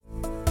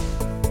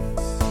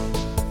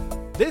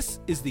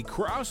This is the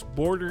Cross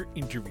Border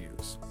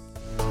Interviews.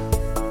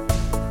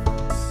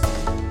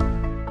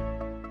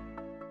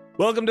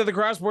 Welcome to the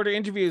Cross Border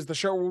Interviews, the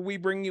show where we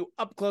bring you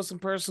up close and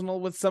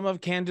personal with some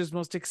of Canada's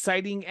most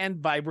exciting and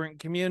vibrant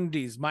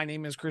communities. My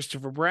name is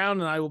Christopher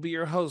Brown, and I will be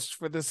your host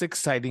for this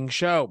exciting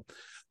show.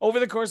 Over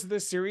the course of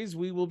this series,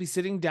 we will be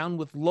sitting down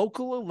with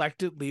local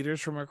elected leaders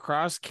from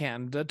across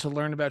Canada to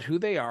learn about who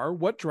they are,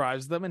 what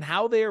drives them, and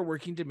how they are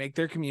working to make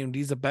their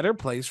communities a better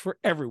place for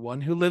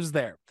everyone who lives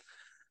there.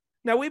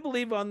 Now, we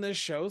believe on this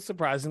show,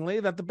 surprisingly,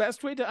 that the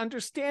best way to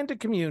understand a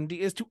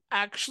community is to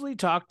actually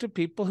talk to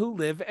people who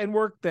live and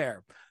work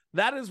there.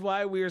 That is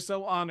why we are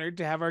so honored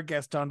to have our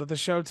guest onto the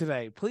show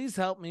today. Please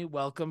help me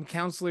welcome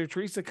Councillor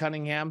Teresa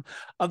Cunningham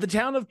of the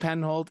town of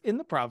Penhold in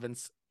the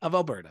province of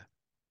Alberta.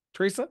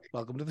 Teresa,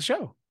 welcome to the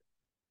show.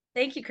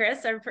 Thank you,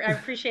 Chris. I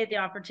appreciate the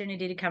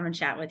opportunity to come and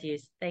chat with you.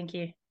 Thank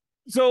you.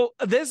 So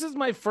this is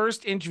my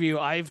first interview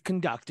I've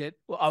conducted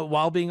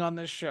while being on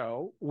this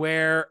show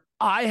where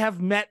I have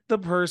met the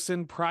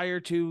person prior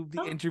to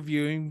the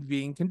interviewing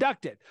being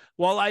conducted.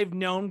 While I've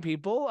known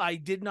people, I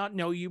did not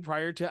know you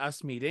prior to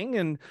us meeting.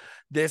 And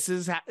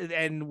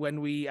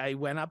when I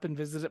went up and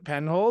visited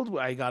Penhold,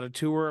 I got a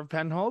tour of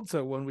Penhold.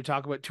 So when we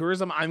talk about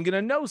tourism, I'm going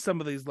to know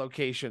some of these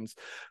locations.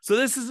 So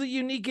this is a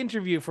unique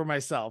interview for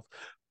myself.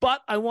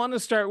 But I want to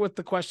start with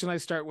the question I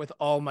start with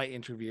all my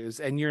interviews,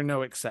 and you're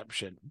no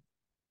exception.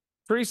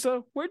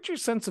 Teresa, where'd your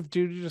sense of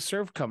duty to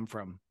serve come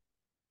from?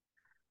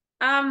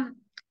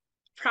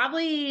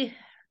 Probably,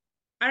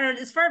 I don't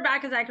know, as far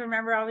back as I can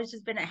remember, I've always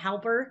just been a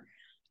helper.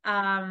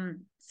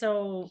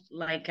 So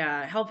like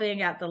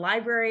helping at the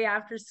library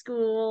after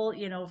school,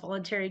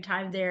 voluntary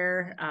time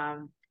there. I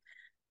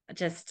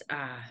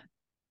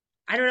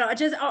don't know,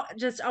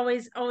 just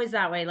always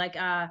that way. Like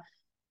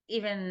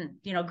even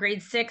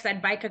grade 6,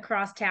 I'd bike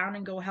across town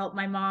and go help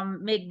my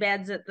mom make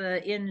beds at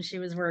the inn she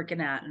was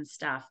working at and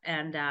stuff.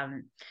 And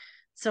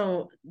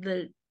so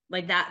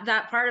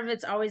that part of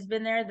it's always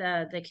been there,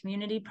 the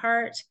community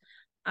part.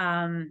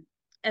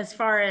 As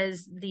far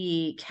as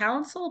the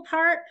council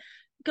part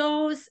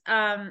goes,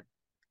 I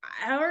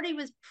already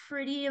was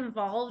pretty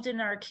involved in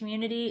our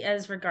community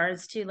as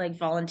regards to like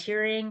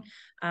volunteering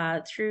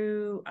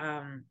through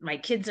my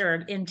kids are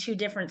in 2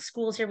 different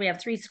schools here. We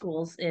have 3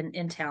 schools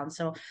in town.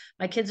 So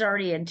my kids are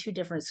already in 2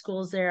 different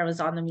schools there. I was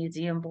on the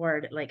museum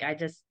board. Like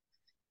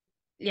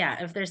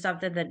if there's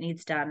something that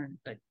needs done,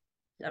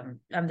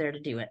 I'm there to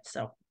do it.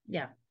 So,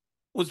 yeah.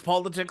 Was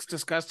politics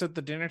discussed at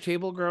the dinner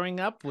table growing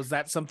up? Was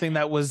that something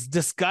that was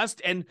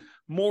discussed? And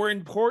more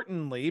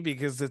importantly,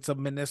 because it's a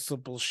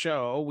municipal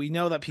show, we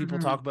know that people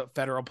talk about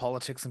federal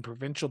politics and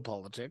provincial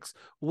politics.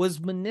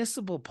 Was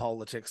municipal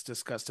politics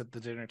discussed at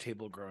the dinner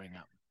table growing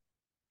up?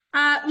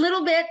 A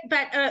little bit,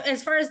 but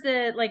as far as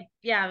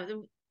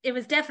it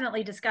was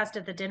definitely discussed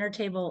at the dinner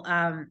table.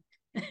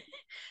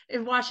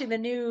 Watching the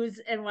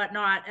news and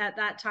whatnot at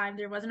that time,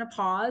 there wasn't a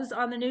pause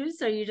on the news,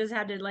 so you just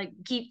had to like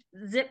keep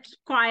zipped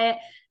quiet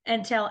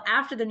until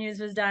after the news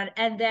was done,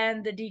 and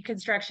then the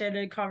deconstruction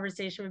and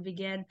conversation would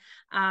begin.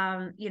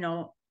 I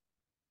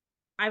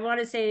want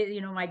to say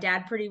my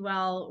dad pretty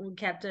well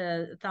kept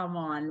a thumb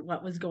on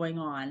what was going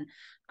on,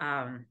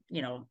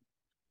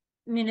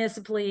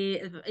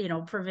 municipally,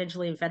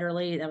 provincially and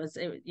federally. That was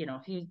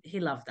he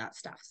loved that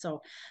stuff.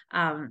 So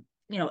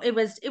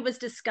it was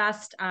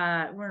discussed.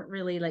 Weren't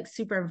really like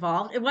super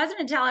involved. It wasn't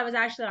until I was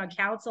actually on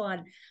council,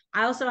 and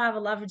I also have a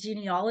love of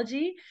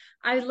genealogy.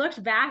 I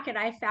looked back and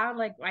I found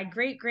like my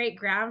great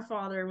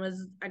grandfather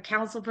was a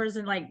council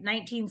person like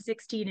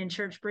 1916 in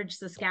Churchbridge,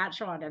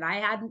 Saskatchewan, and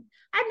I had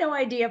no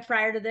idea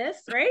prior to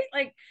this, right?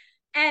 Like,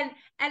 and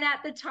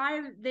at the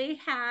time they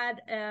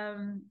had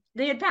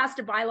passed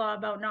a bylaw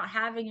about not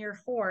having your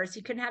horse.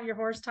 You couldn't have your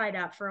horse tied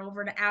up for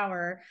over an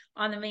hour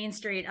on the main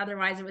street.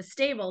 Otherwise it was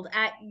stabled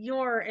at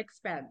your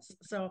expense.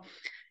 So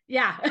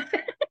yeah.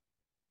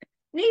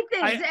 Neat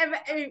things.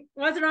 It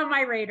wasn't on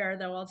my radar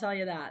though, I'll tell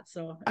you that.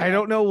 So I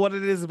don't know what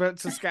it is about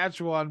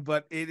Saskatchewan,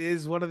 but it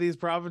is one of these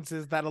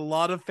provinces that a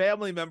lot of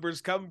family members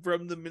come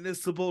from the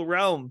municipal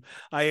realm.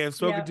 I have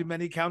spoken to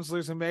many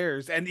councillors and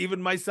mayors, and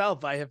even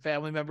myself, I have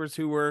family members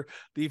who were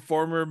the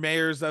former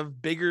mayors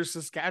of bigger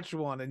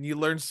Saskatchewan, and you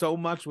learn so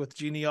much with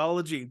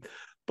genealogy.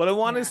 But I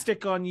want to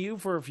stick on you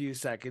for a few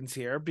seconds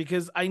here,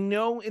 because I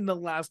know in the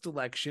last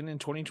election in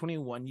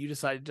 2021, you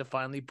decided to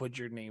finally put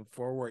your name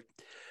forward.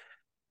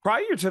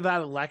 Prior to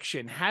that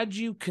election, had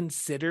you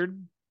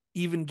considered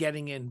even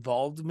getting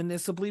involved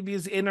municipally?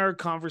 Because in our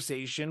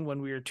conversation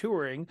when we were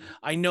touring,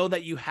 I know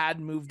that you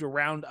had moved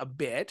around a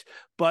bit,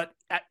 but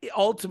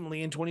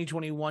ultimately in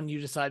 2021,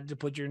 you decided to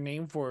put your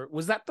name for it.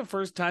 Was that the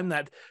first time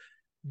that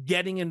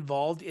getting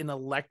involved in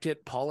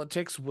elected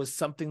politics was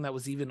something that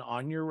was even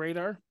on your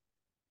radar?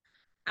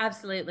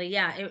 Absolutely.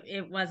 Yeah,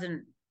 it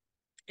wasn't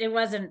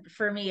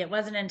for me. It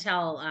wasn't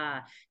until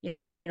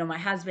my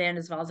husband,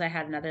 as well as I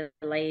had another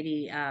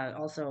lady,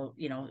 also,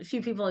 a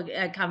few people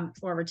had come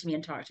forward to me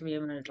and talked to me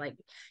and was like,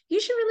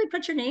 you should really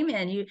put your name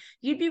in.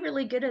 You'd be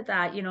really good at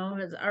that.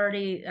 Was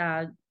already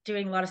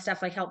doing a lot of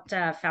stuff, like helped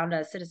found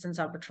a Citizens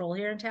on Patrol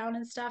here in town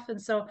and stuff.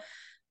 And so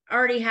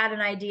already had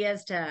an idea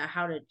as to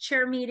how to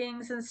chair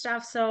meetings and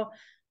stuff. So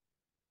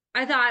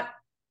I thought,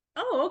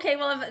 oh, okay,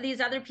 well, if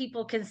these other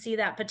people can see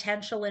that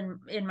potential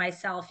in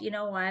myself, you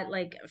know what,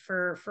 like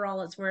for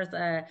all it's worth,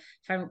 if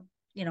I'm,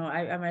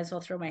 I might as well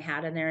throw my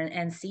hat in there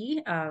and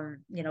see,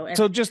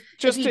 So if just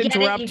you to get it,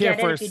 you interrupt here get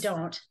it. for If you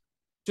don't,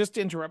 just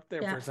to interrupt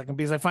there for yeah. a second,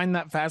 because I find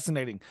that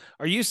fascinating.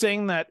 Are you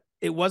saying that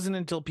it wasn't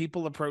until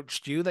people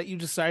approached you that you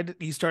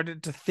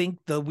started to think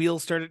the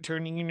wheels started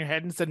turning in your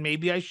head and said,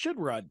 maybe I should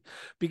run?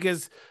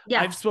 Because I've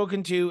Yeah.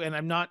 spoken to, and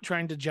I'm not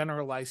trying to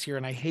generalize here,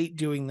 and I hate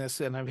doing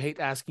this, and I hate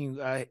asking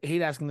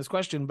this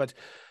question, but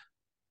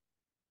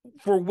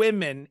for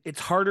women, it's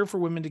harder for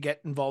women to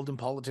get involved in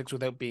politics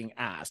without being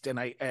asked. And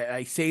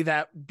I say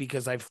that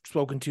because I've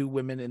spoken to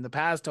women in the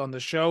past on the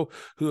show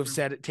who have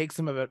said it takes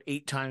them about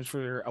 8 times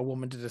for a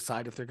woman to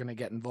decide if they're going to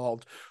get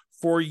involved.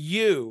 For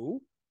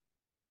you,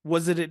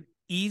 was it an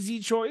easy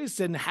choice?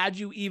 And had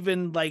you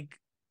even, like,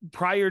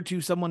 prior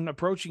to someone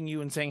approaching you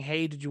and saying,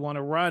 hey, did you want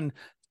to run?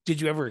 Did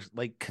you ever,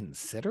 like,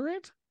 consider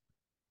it?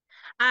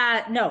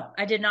 No,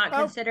 I did not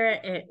Oh, consider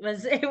it. It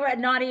was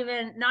not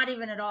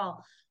even at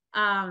all.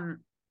 Um,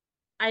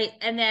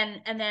 and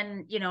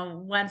then,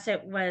 once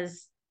it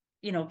was,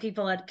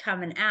 people had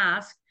come and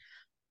asked,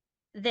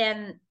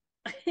 then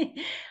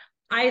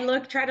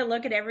try to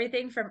look at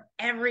everything from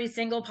every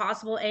single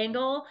possible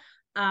angle,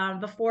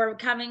 before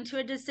coming to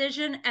a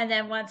decision. And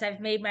then once I've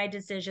made my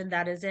decision,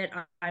 that is it.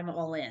 I'm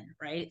all in,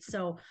 right?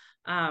 So,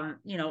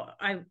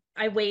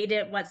 I weighed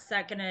it. What's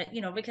that gonna,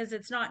 because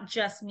it's not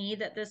just me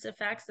that this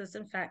affects. This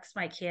affects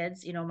my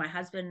kids. My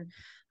husband,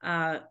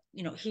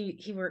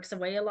 he works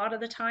away a lot of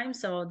the time,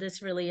 so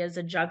this really is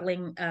a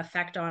juggling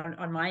effect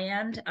on my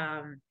end.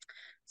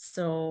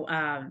 So,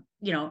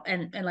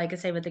 and like I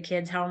say, with the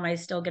kids, how am I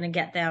still going to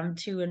get them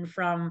to and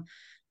from,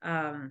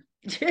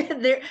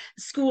 their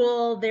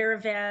school, their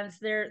events,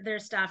 their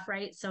stuff,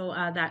 right? So,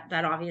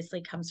 that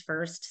obviously comes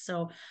first.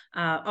 So,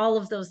 all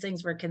of those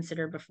things were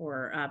considered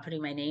before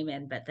putting my name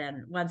in. But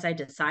then once I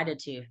decided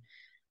to,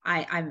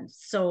 I'm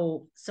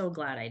so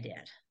glad I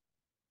did.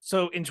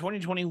 so in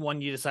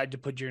 2021, you decided to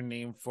put your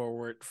name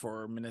forward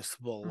for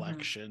municipal Mm-hmm.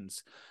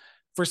 elections.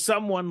 For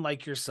someone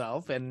like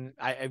yourself, and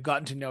I've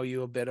gotten to know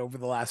you a bit over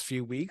the last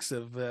few weeks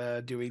of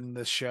doing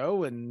this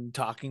show and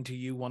talking to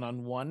you one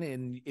on one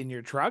in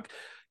your truck,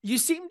 you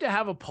seem to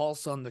have a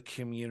pulse on the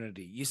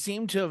community. You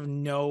seem to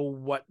know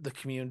what the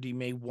community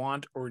may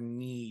want or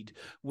need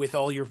with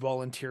all your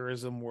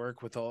volunteerism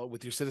work,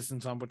 with your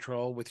Citizens on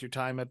Patrol, with your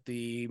time at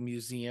the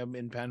museum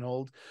in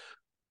Penhold.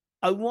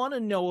 I want to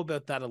know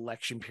about that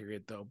election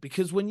period, though,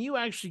 because when you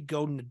actually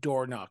go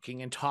door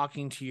knocking and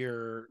talking to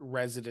your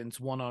residents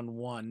one on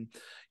one,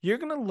 you're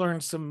going to learn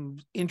some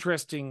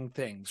interesting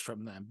things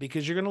from them,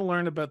 because you're going to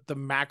learn about the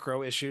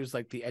macro issues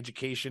like the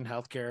education,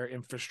 healthcare,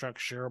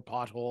 infrastructure,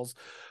 potholes,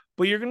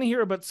 but you're going to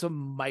hear about some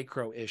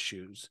micro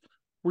issues.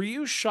 Were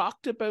you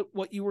shocked about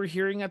what you were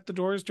hearing at the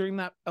doors during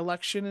that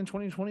election in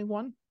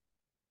 2021?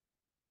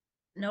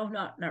 No,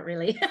 not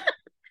really.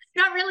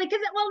 Not really,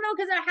 because well, no,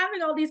 because I'm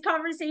having all these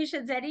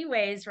conversations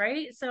anyways,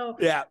 right? So,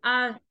 Yeah.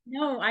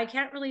 no, I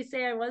can't really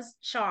say I was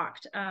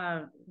shocked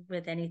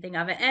with anything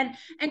of it. And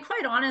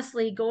quite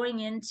honestly, going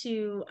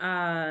into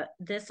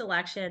this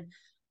election,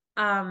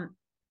 um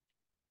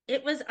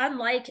it was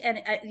unlike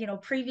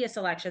previous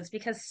elections,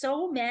 because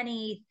so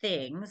many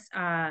things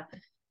we're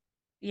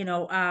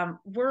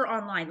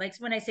online. Like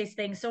when I say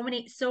things, so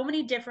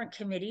many different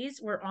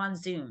committees were on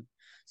Zoom.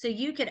 So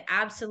you could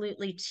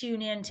absolutely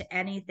tune in to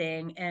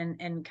anything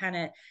and kind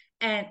of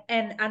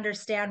and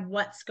understand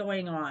what's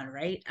going on,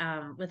 right?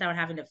 Without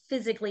having to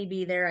physically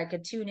be there. I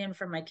could tune in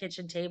from my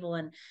kitchen table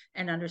and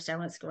understand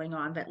what's going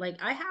on. But like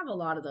I have a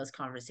lot of those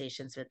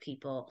conversations with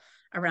people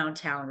around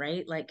town,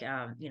 right? Like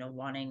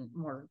wanting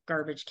more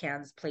garbage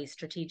cans placed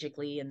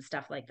strategically and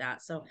stuff like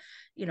that. So,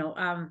 you know,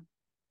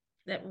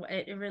 that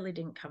it really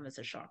didn't come as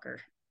a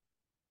shocker.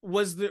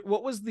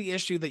 What was the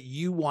issue that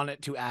you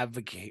wanted to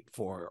advocate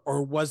for,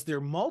 or was there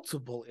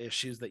multiple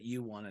issues that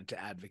you wanted to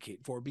advocate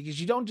for?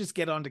 Because you don't just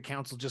get onto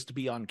council just to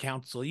be on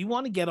council. You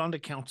want to get onto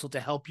council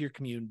to help your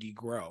community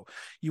grow.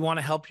 You want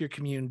to help your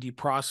community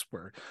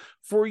prosper.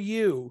 For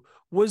you,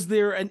 was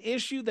there an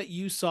issue that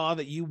you saw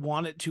that you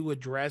wanted to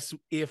address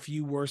if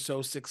you were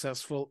so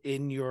successful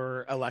in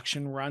your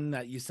election run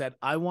that you said,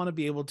 I want to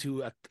be able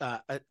to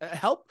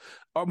help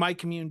my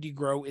community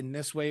grow in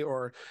this way,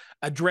 or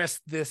address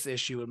this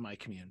issue in my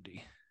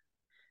community?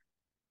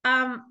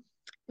 Um,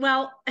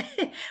 well,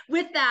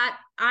 with that,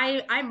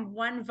 I'm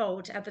one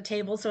vote at the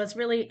table, so it's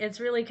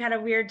really kind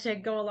of weird to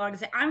go along and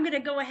say I'm going to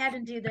go ahead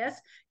and do this,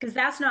 because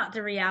that's not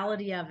the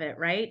reality of it,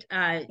 right?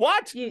 What?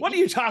 What You are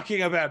you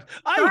talking about?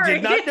 I did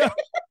sorry. not know.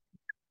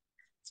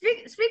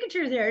 Speak of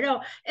truth here.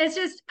 No, it's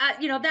just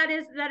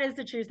that is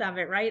the truth of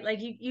it, right? Like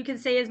you can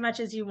say as much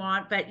as you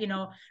want, but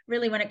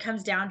really when it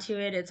comes down to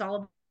it, it's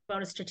all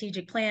about a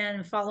strategic plan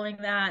and following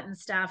that and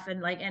stuff.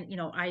 And like, and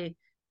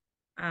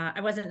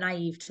I wasn't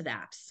naive to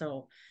that.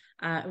 So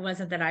it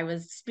wasn't that I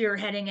was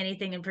spearheading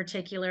anything in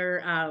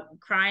particular.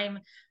 Crime,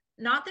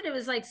 not that it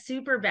was like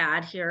super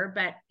bad here,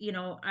 but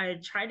I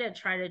try to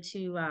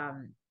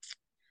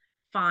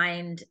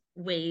find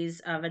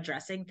ways of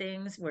addressing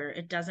things where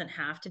it doesn't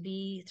have to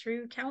be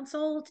through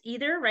council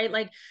either, right?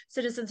 Like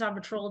Citizens on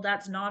Patrol,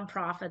 that's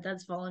nonprofit,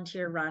 that's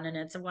volunteer run, and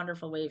it's a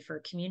wonderful way for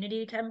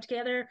community to come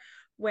together.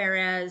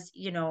 Whereas,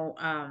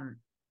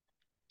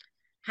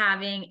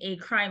 having a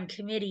crime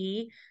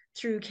committee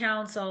through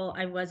council,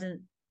 I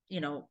wasn't,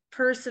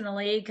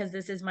 personally, because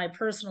this is my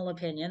personal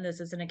opinion,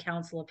 this isn't a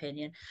council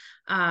opinion.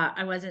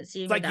 I wasn't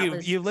seeing It's where like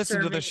that you was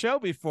listened to the serving. show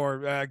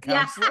before, Yeah,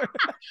 Councillor.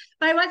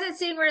 but I wasn't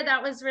seeing where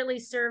that was really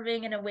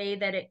serving in a way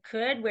that it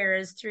could.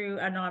 Whereas through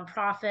a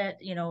nonprofit,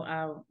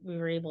 we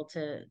were able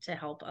to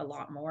help a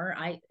lot more.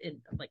 I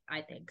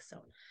think so.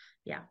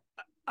 Yeah.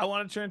 I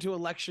want to turn to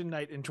election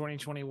night in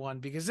 2021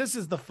 because this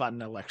is the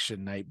fun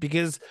election night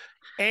because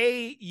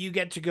you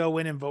get to go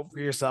in and vote for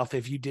yourself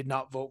if you did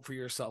not vote for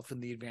yourself in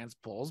the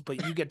advanced polls,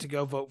 but you get to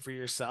go vote for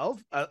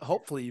yourself.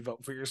 Hopefully you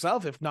vote for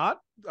yourself. If not,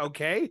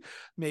 okay,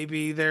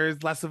 maybe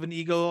there's less of an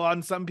ego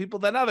on some people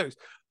than others.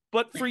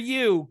 But for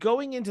you,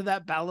 going into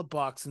that ballot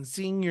box and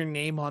seeing your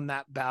name on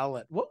that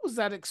ballot, what was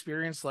that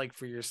experience like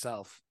for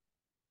yourself?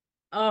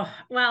 Oh,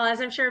 well, as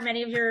I'm sure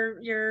many of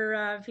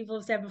your people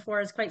have said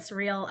before, it's quite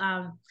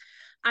surreal.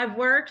 I've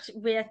worked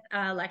with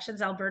Elections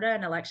Alberta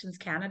and Elections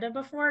Canada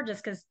before,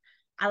 just because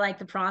I like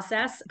the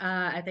process.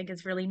 I think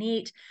it's really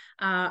neat.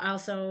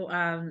 Also,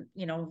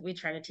 we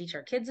try to teach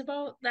our kids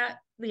about that,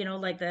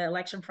 like the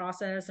election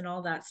process and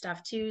all that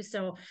stuff too.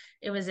 So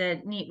it was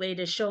a neat way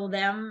to show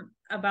them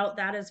about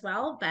that as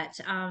well. But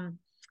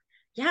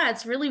yeah,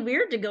 it's really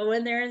weird to go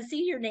in there and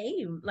see your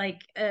name. Like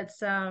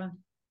it's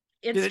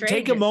Did it take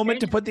strange. a It's moment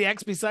to strange. put the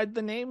X beside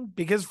the name?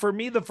 Because for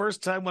me, the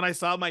first time when I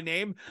saw my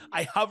name,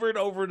 I hovered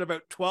over it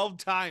about 12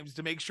 times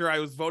to make sure I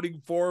was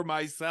voting for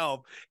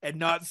myself and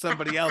not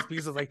somebody else.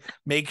 Because I was like,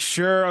 make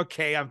sure,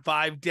 okay, I'm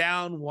 5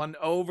 down, 1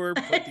 over,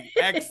 put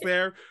the X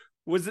there.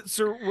 Was it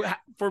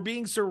for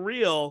being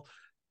surreal?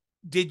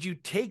 Did you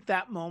take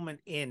that moment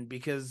in?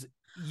 Because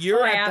Oh,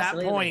 you're I at that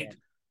absolutely point did.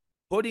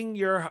 putting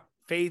your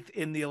faith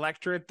in the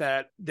electorate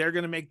that they're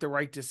going to make the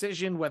right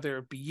decision, whether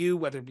it be you,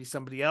 whether it be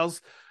somebody else.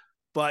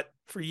 But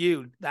for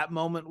you, that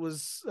moment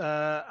was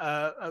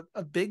a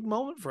big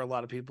moment for a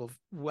lot of people.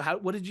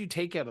 What did you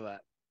take out of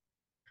that?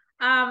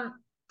 Um,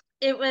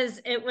 it was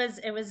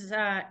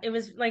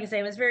like I say,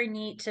 it was very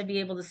neat to be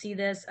able to see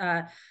this.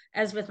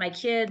 As with my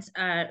kids,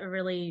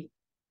 really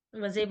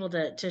was able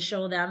to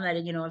show them that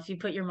if you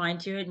put your mind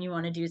to it and you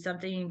want to do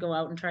something and go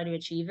out and try to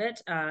achieve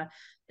it,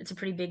 it's a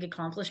pretty big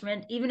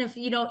accomplishment. Even if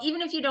you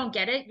don't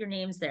get it, your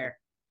name's there.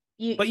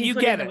 You But you you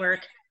put in get the it.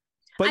 work.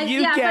 But I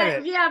you Yeah, get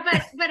but it. yeah,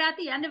 but at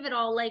the end of it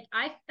all, like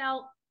I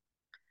felt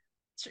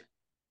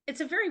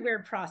it's a very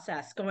weird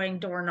process going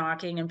door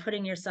knocking and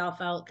putting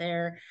yourself out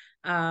there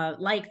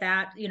like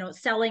that,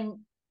 selling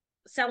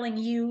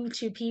you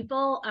to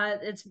people.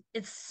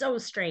 It's so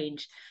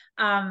strange.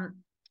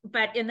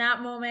 But in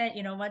that moment,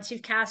 once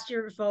you've cast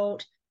your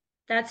vote,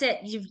 that's it.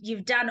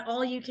 You've done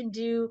all you can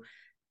do,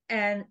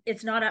 and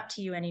it's not up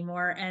to you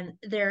anymore. And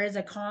there is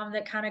a calm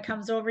that kind of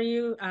comes over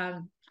you.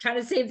 Kind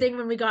of same thing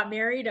when we got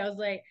married. I was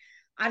like,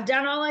 I've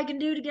done all I can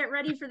do to get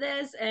ready for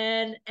this,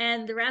 and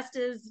the rest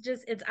is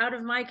just it's out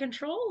of my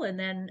control. And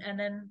then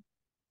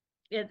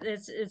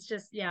it's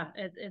just yeah,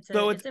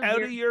 So it's it's a out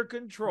of weird. your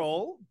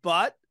control,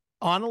 but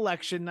on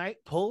election night,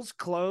 polls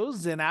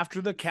close, and after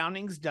the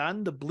counting's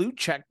done, the blue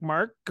check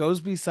mark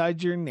goes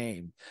beside your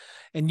name,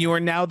 and you are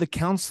now the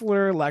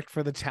councillor elect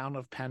for the town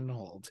of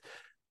Penhold.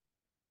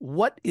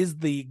 What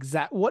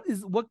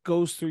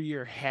goes through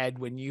your head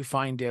when you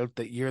find out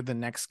that you're the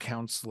next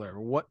councillor?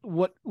 What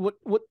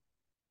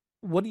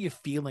are you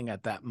feeling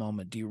at that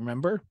moment? Do you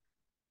remember?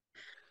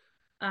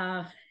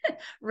 uh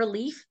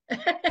Relief.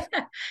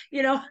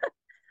 you know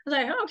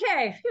like,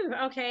 okay, phew,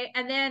 okay.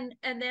 And then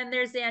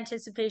there's the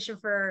anticipation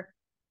for,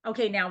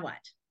 okay, now what,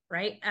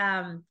 right?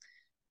 That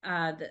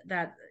and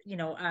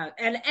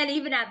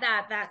even at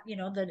that that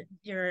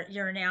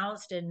you're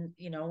announced, and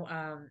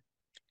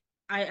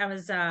I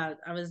was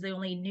the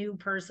only new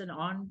person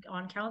on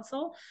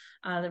council.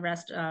 The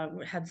rest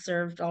had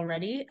served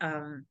already.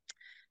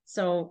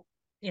 So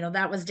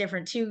that was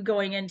different too,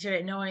 going into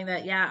it knowing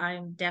that, yeah,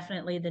 I'm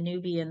definitely the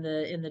newbie in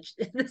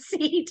the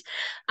seat.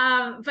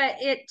 But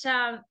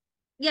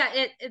yeah,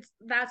 it's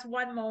that's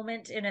one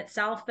moment in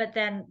itself. But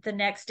then the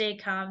next day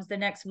comes, the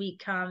next week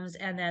comes,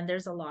 and then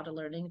there's a lot of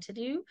learning to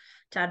do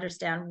to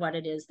understand what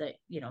it is that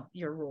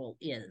your role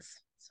is.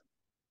 So.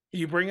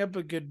 You bring up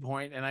a good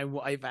point, and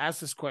I've asked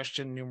this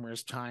question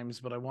numerous times,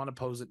 but I want to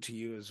pose it to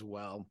you as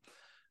well.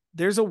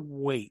 There's a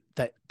weight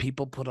that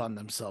people put on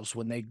themselves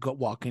when they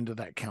walk into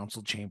that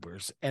council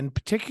chambers, and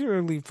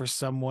particularly for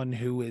someone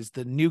who is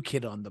the new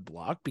kid on the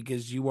block,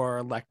 because you are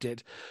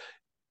elected,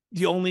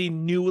 the only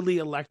newly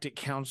elected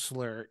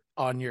councillor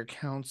on your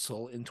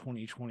council in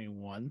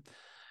 2021.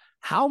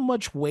 How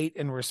much weight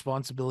and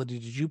responsibility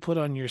did you put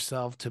on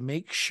yourself to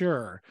make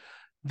sure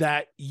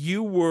that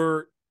you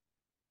were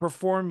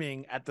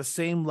performing at the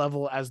same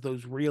level as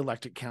those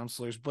re-elected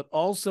councillors, but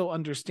also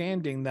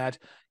understanding that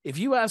if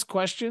you ask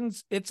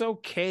questions, it's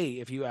okay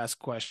if you ask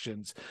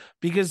questions,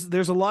 because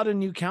there's a lot of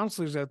new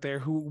councillors out there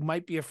who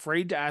might be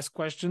afraid to ask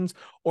questions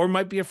or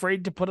might be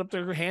afraid to put up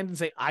their hand and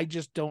say, I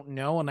just don't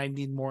know and I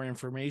need more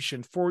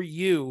information. For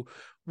you,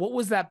 what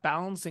was that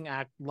balancing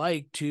act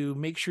like to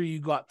make sure you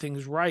got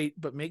things right,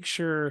 but make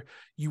sure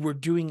you were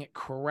doing it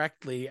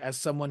correctly as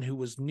someone who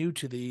was new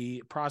to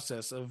the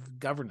process of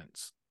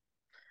governance?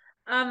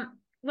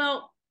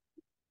 Well,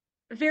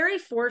 very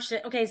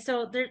fortunate. Okay,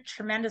 so there's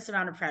tremendous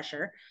amount of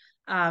pressure.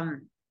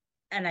 Um,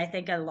 and I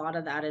think a lot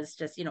of that is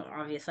just,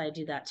 obviously I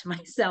do that to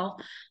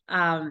myself.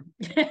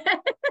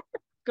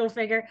 Go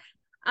figure.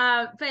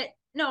 But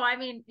no, I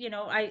mean,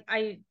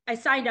 I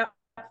signed up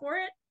for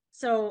it.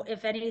 So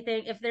if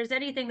there's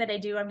anything that I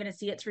do, I'm going to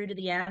see it through to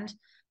the end.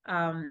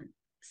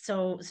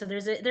 So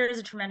there is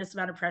a tremendous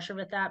amount of pressure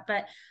with that,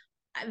 but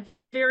I'm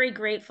very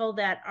grateful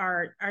that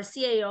our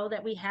CAO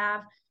that we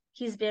have,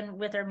 he's been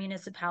with our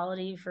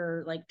municipality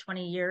for like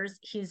 20 years.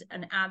 He's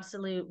an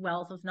absolute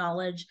wealth of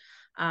knowledge.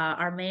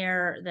 Our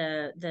mayor,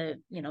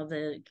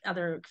 the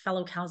other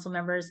fellow council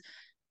members,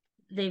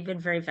 they've been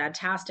very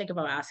fantastic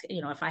about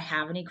asking, if I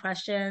have any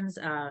questions,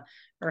 or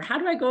how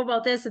do I go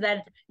about this? And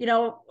then,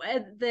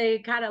 they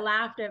kind of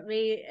laughed at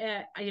me.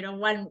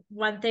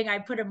 One thing, I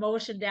put a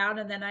motion down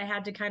and then I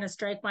had to kind of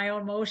strike my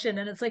own motion.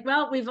 And it's like,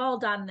 well, we've all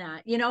done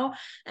that, because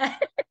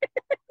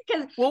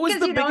What was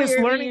the biggest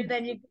learning?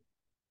 then you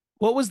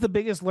What was the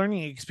biggest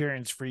learning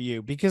experience for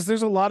you? Because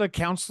there's a lot of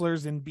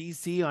councillors in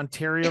BC,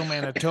 Ontario,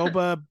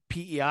 Manitoba,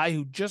 PEI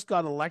who just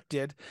got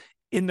elected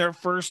in their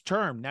first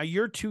term. Now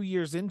you're 2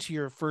 years into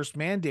your first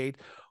mandate.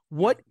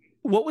 What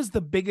was the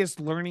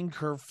biggest learning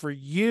curve for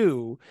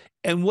you?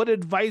 And what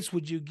advice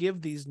would you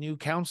give these new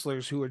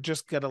councillors who are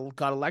just got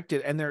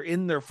elected and they're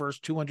in their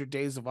first 200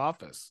 days of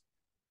office?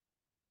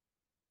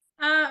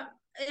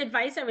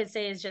 Advice I would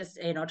say is just,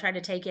 try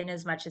to take in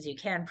as much as you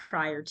can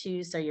prior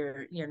to, so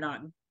you're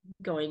not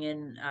going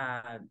in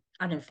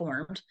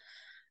uninformed.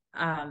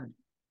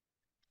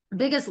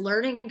 Biggest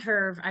learning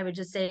curve I would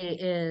just say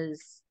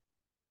is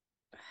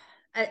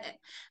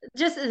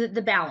just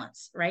the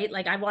balance, right?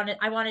 Like I want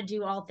to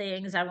do all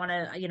things. I want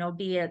to,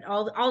 be at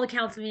all the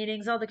council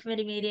meetings, all the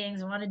committee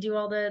meetings. I want to do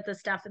all the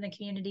stuff in the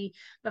community,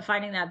 but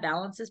finding that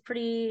balance is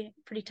pretty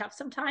tough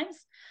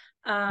sometimes.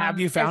 Have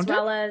you As found it?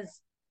 well as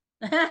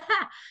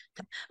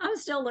I'm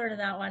still learning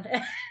that one.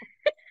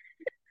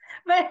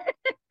 But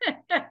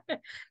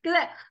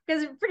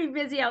because I'm pretty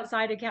busy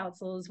outside of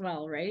council as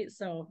well, right?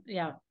 So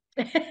yeah.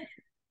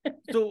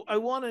 So I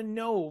want to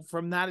know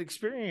from that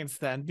experience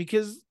then,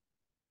 because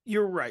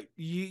you're right.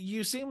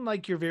 You seem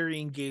like you're very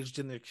engaged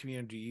in the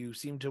community. You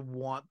seem to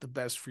want the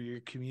best for your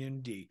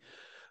community.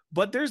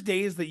 But there's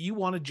days that you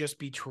want to just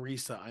be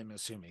Teresa, I'm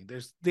assuming.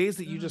 There's days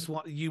that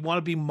you want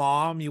to be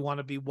mom, you want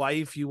to be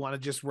wife, you want to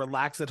just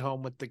relax at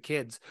home with the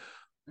kids.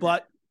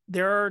 But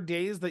there are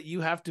days that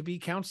you have to be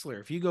councillor.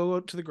 If you go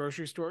out to the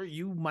grocery store,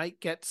 you might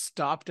get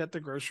stopped at the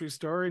grocery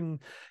store and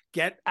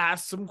get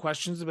asked some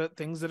questions about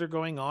things that are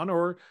going on,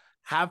 or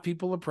have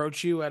people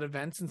approach you at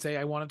events and say,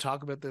 I want to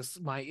talk about this,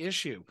 my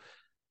issue.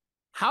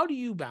 How do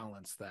you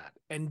balance that?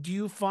 And do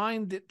you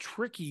find it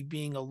tricky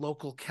being a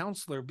local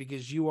councillor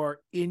because you are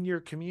in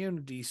your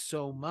community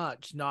so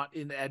much, not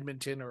in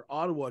Edmonton or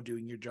Ottawa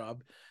doing your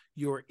job,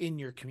 you're in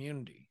your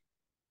community?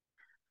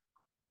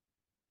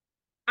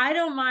 I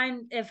don't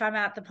mind if I'm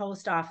at the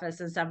post office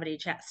and somebody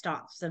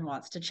stops and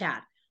wants to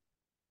chat.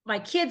 My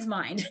kids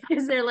mind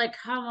because they're like,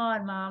 come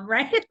on, mom,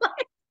 right?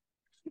 Like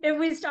if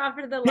we stop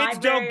at the Kids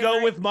don't library, go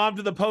like, with mom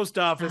to the post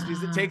office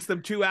because it takes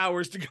them 2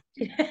 hours to go.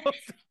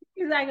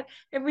 exactly.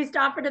 If we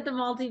stop it at the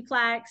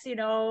multiplex,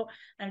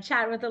 and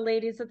chat with the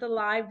ladies at the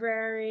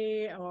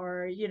library,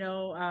 or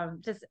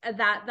just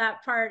that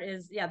part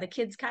is, yeah, the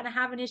kids kind of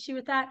have an issue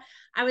with that.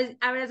 I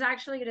was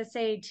actually going to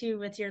say too,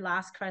 with your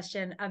last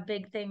question, a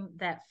big thing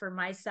that for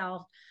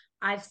myself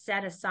I've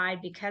set aside,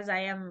 because I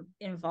am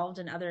involved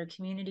in other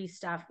community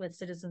stuff with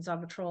Citizens on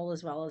Patrol,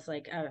 as well as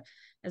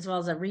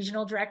a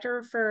regional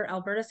director for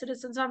Alberta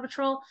Citizens on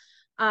Patrol.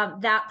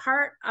 That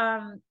part,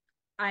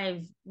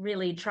 I've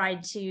really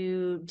tried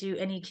to do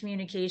any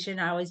communication.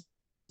 I always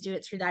do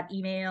it through that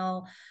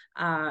email.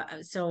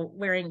 So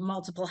wearing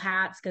multiple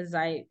hats, because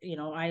I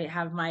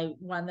have my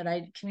one that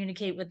I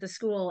communicate with the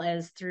school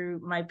as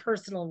through my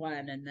personal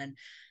one, and then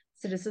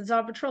Citizens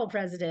on Patrol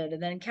president,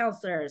 and then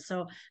councillor.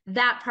 So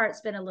that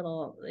part's been a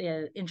little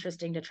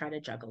interesting to try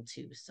to juggle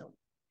too. So,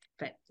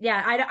 but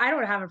yeah, I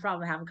don't have a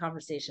problem having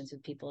conversations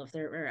with people if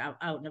they're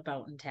out and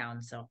about in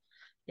town. So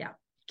yeah,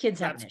 kids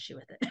have an issue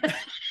with it.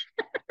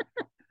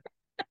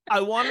 I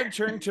want to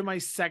turn to my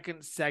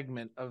second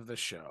segment of the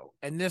show,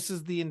 and this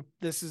is the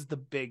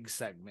big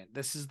segment.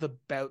 This is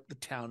about the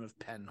town of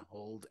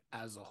Penhold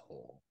as a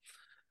whole.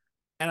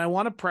 And I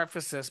want to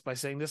preface this by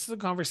saying this is a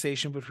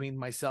conversation between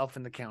myself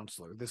and the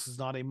councillor. This is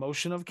not a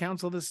motion of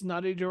council. This is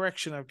not a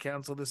direction of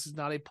council. This is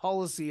not a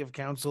policy of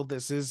council.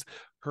 This is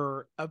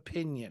her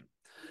opinion.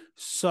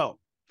 So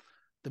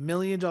The $1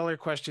 million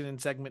question in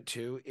segment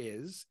 2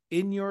 is,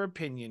 in your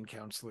opinion,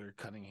 Councillor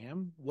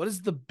Cunningham, what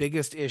is the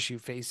biggest issue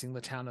facing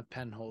the town of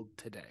Penhold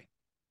today?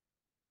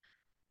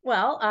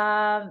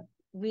 Well,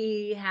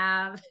 we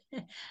have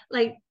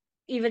like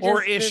even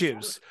Or just this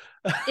issues.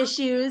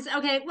 issues.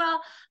 Okay,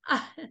 well,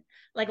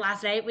 like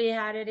last night we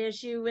had an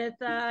issue with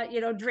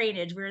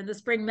drainage. We're in the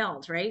spring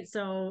melt, right?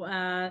 So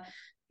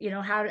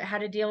how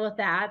to deal with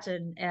that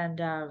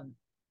and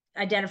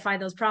identify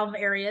those problem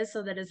areas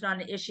so that it's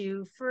not an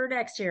issue for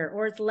next year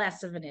or it's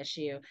less of an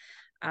issue.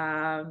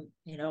 Um,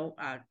 you know,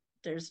 uh,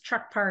 there's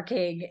truck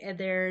parking and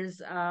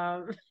there's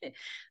right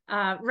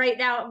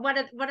now one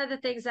of the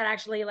things that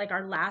actually like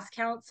our last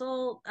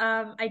council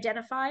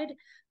identified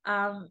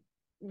um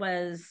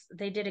was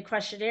they did a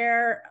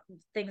questionnaire.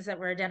 Things that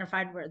were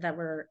identified that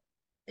were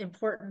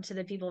important to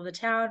the people of the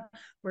town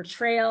were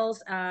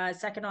trails.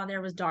 Second on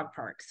there was dog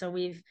park. So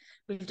we've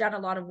done a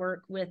lot of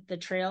work with the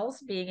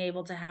trails, being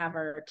able to have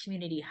our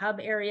community hub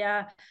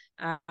area.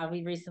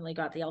 We recently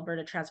got the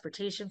Alberta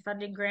Transportation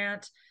Funding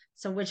Grant,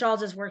 so which all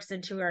just works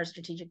into our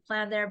strategic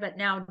plan there. But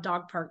now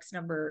dog parks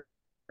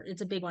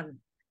it's a big one.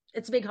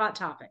 It's a big hot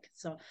topic.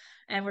 So,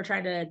 and we're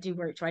trying to do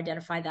work to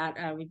identify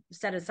that. We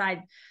set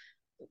aside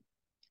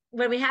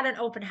when we had an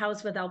open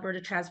house with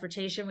Alberta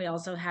Transportation, we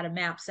also had a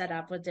map set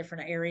up with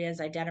different areas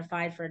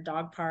identified for a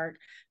dog park,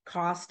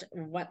 cost,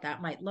 what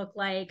that might look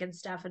like and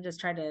stuff, and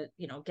just try to,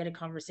 get a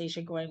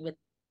conversation going with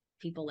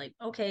people like,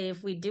 okay,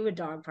 if we do a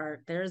dog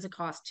park, there is a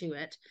cost to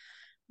it.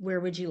 Where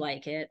would you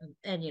like it?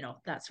 And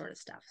that sort of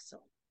stuff. So,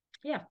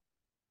 yeah.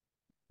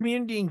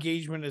 Community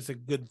engagement is a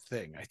good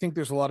thing. I think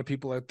there's a lot of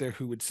people out there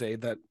who would say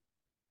that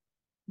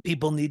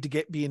people need to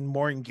get being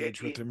more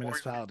engaged with their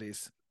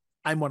municipalities.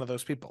 I'm one of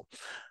those people.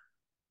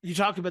 You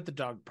talk about the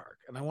dog park,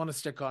 and I want to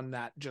stick on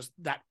that, just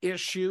that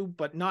issue,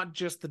 but not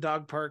just the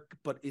dog park,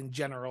 but in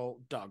general,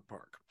 dog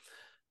park.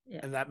 Yeah.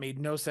 And that made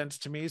no sense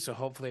to me, so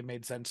hopefully it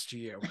made sense to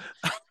you.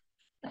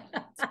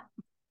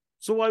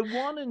 So I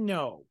want to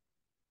know,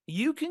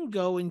 you can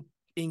go and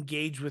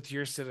engage with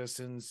your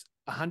citizens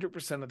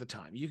 100% of the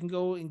time. You can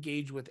go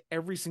engage with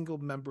every single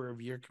member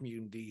of your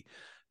community.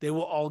 They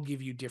will all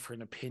give you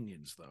different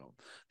opinions, though.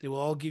 They will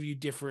all give you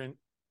different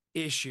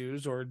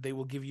issues, or they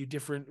will give you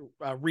different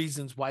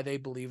reasons why they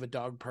believe a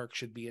dog park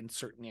should be in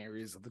certain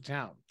areas of the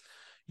town.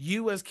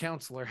 You as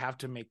councillor have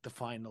to make the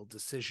final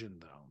decision,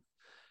 though.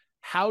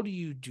 How do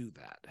you do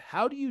that?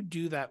 How do you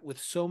do that with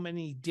so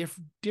many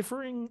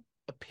differing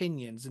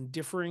opinions and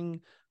differing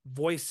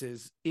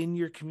voices in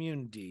your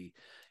community?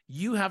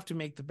 You have to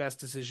make the best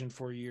decision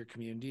for your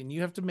community, and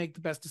you have to make the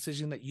best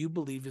decision that you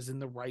believe is in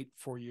the right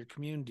for your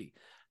community.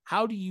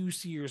 How do you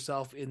see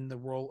yourself in the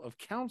role of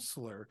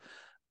councillor,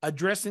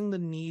 addressing the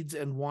needs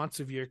and wants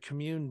of your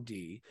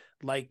community,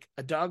 like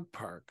a dog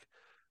park,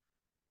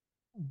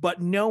 but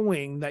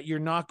knowing that you're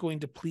not going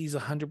to please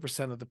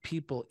 100% of the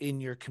people in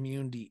your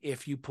community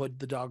if you put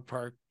the dog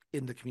park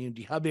in the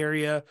community hub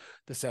area,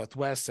 the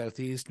southwest,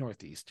 southeast,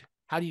 northeast?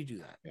 How do you do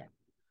that?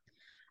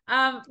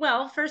 Yeah.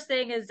 Well, first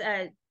thing is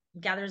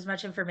gather as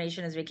much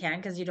information as we can,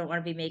 because you don't want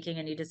to be making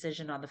any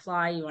decision on the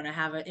fly. You want to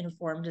have an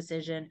informed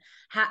decision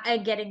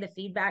and getting the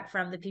feedback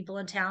from the people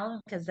in town,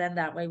 because then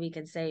that way we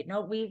can say,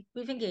 no, we've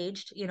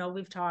engaged,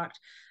 we've talked,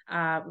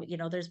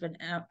 there's been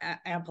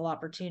ample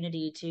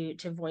opportunity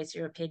to voice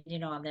your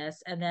opinion on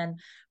this. And then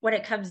when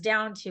it comes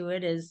down to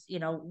it is,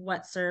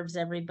 what serves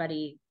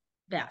everybody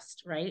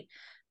best, right?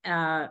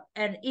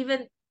 And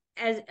even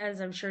as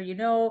I'm sure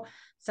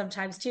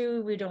sometimes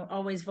too, we don't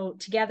always vote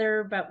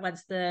together, but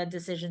once the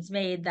decision's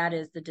made, that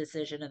is the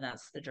decision and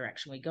that's the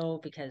direction we go,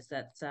 because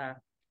that's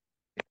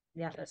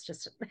that's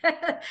just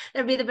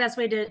that'd be the best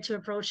way to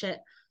approach it.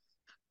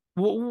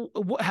 Well,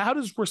 how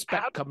does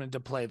respect come into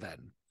play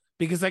then?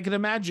 Because I can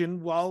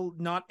imagine, while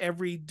not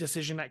every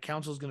decision at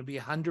council is going to be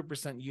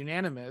 100%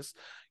 unanimous,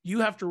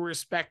 you have to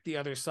respect the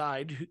other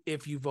side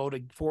if you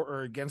voted for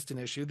or against an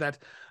issue, that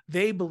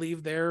they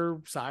believe their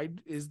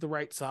side is the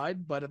right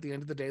side. But at the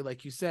end of the day,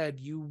 like you said,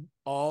 you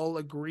all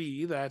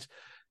agree that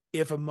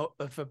if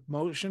a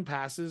motion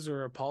passes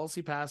or a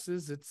policy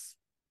passes, it's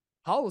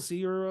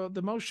policy or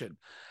the motion.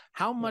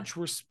 How much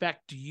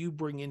respect do you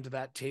bring into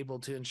that table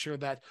to ensure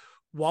that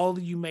while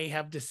you may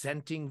have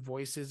dissenting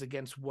voices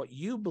against what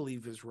you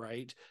believe is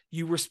right,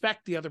 you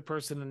respect the other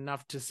person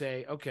enough to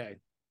say, okay,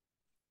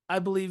 I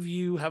believe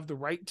you have the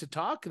right to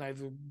talk, and I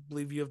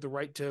believe you have the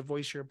right to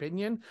voice your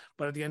opinion,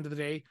 but at the end of the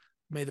day,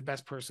 may the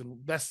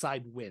best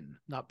side win,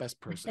 not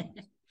best person.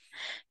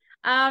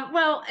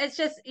 Well, it's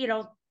just,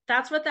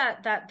 that's what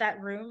that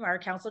room, our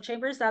council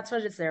chambers, that's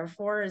what it's there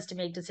for, is to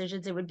make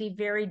decisions. It would be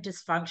very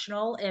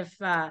dysfunctional if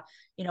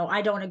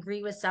I don't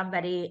agree with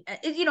somebody.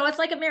 It's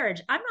like a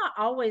marriage. I'm not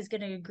always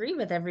going to agree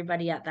with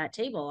everybody at that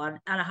table on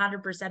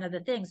 100% of the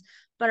things,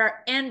 but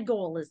our end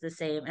goal is the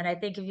same. And I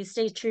think if you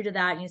stay true to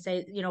that and you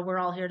say, we're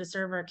all here to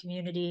serve our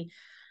community,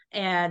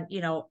 and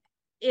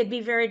it'd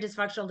be very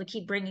dysfunctional to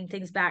keep bringing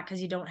things back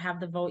because you don't have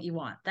the vote you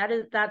want.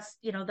 That's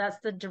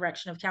the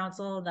direction of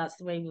council, and that's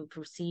the way we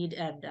proceed.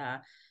 And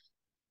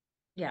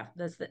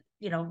that's the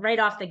right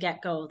off the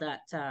get-go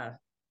that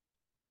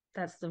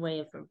that's the way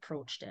I've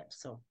approached it.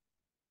 So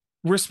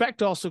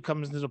Respect also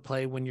comes into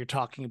play when you're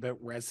talking about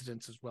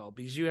residents as well,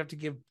 because you have to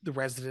give the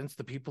residents,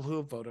 the people who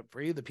have voted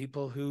for you, the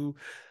people who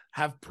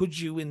have put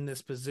you in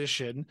this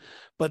position,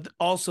 but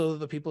also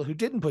the people who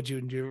didn't put you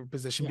in your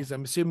position, because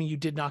I'm assuming you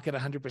did not get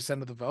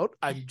 100% of the vote.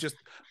 I'm just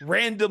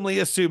randomly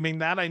assuming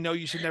that. I know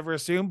you should never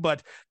assume,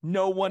 but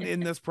no one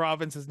in this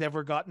province has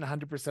never gotten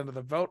 100% of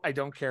the vote. I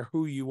don't care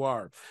who you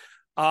are.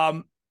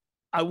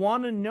 I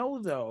want to know,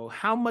 though,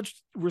 how much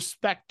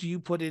respect do you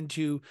put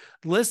into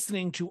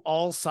listening to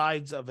all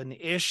sides of an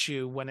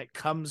issue when it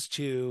comes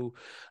to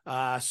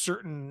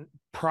certain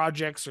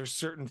projects or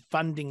certain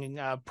funding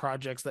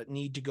projects that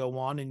need to go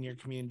on in your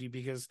community?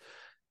 Because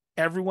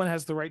everyone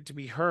has the right to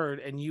be heard,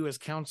 and you as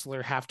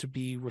councillor have to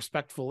be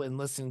respectful in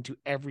listening to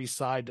every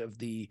side of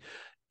the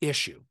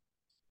issue.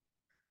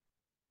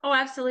 Oh,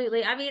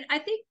 absolutely. I mean, I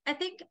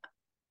think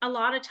a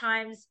lot of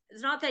times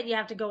it's not that you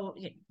have to go,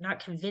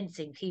 not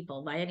convincing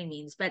people by any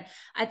means, but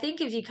I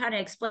think if you kind of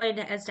explain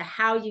as to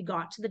how you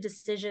got to the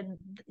decision,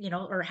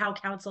 or how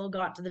council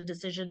got to the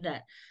decision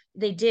that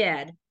they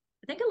did,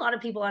 I think a lot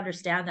of people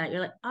understand that. You're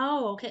like,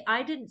 oh, okay,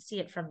 I didn't see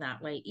it from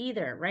that way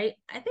either, right?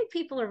 I think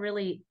people are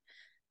really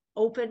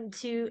open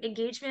to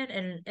engagement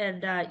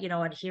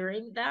and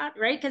hearing that,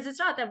 right? Because it's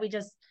not that we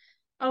just,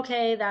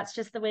 okay, that's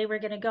just the way we're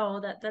going to go.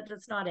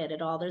 That's not it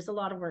at all. There's a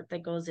lot of work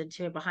that goes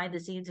into it behind the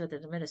scenes with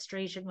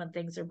administration when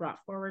things are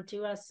brought forward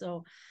to us.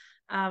 So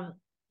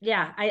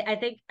yeah, I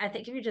think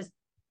if you're just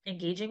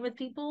engaging with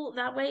people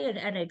that way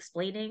and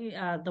explaining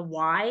the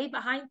why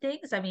behind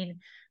things. I mean,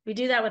 we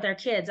do that with our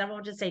kids. I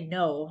won't just say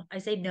no. I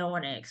say no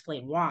and I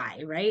explain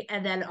why, right?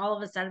 And then all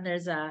of a sudden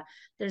there's a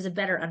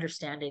better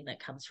understanding that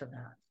comes from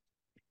that.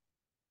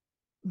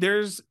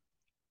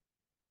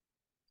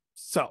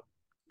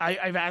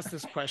 I've asked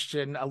this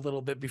question a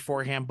little bit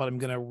beforehand, but I'm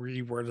going to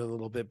reword it a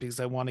little bit because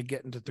I want to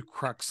get into the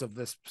crux of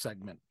this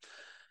segment.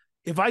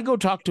 If I go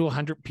talk to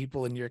 100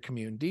 people in your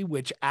community,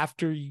 which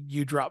after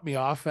you dropped me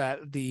off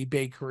at the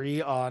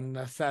bakery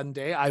on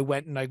Sunday, I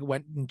went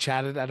and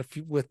chatted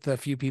with a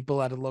few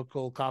people at a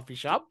local coffee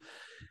shop,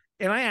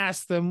 and I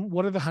asked them,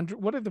 what are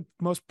the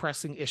most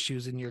pressing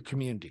issues in your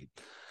community?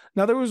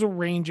 Now, there was a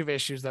range of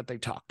issues that they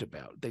talked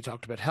about. They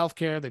talked about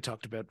healthcare. They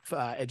talked about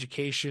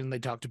education. They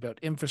talked about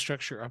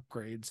infrastructure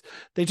upgrades.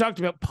 They talked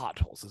about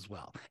potholes as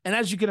well. And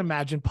as you can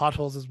imagine,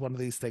 potholes is one of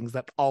these things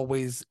that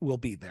always will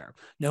be there.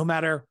 No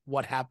matter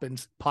what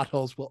happens,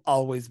 potholes will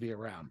always be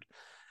around.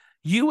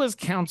 You as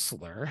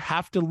councillor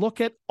have to look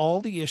at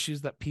all the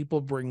issues that people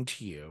bring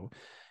to you.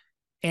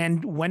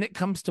 And when it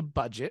comes to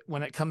budget,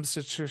 when it comes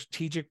to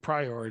strategic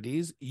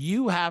priorities,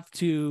 you have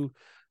to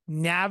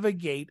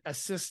navigate a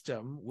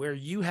system where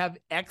you have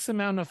X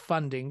amount of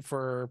funding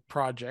for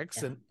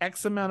projects and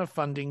X amount of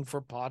funding for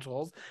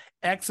potholes,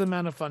 X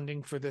amount of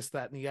funding for this,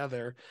 that, and the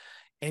other.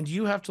 And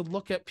you have to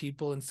look at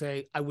people and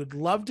say, I would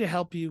love to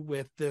help you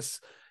with this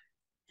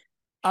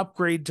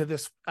upgrade to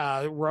this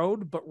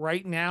road, but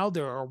right now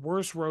there are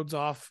worse roads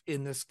off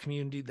in this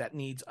community that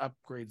needs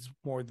upgrades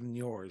more than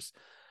yours.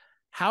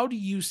 How do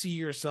you see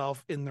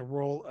yourself in the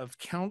role of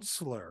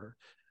councillor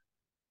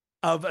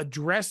of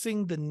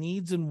addressing the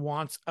needs and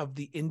wants of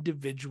the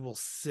individual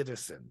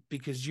citizen?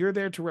 Because you're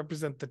there to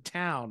represent the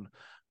town,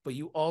 but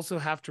you also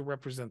have to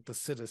represent the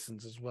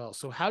citizens as well.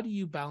 So how do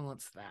you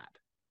balance that?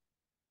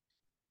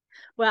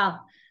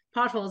 Well,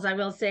 potholes, I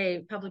will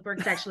say Public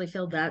Works actually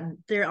filled that and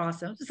they're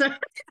awesome. So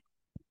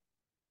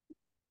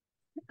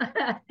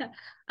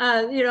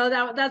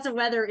that's a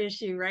weather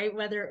issue, right?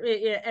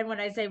 And when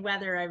I say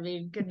weather, I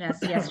mean, goodness,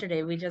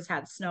 yesterday we just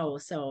had snow,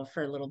 so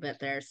for a little bit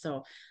there.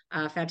 So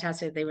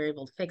fantastic, they were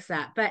able to fix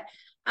that. But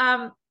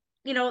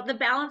the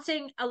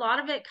balancing, a lot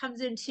of it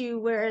comes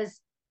into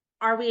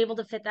are we able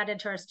to fit that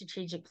into our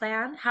strategic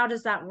plan? How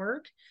does that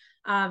work?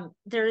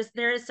 There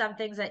is some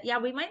things that, yeah,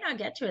 we might not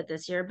get to it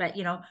this year, but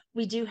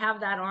we do have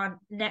that on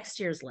next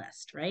year's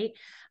list, right?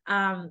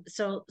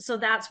 So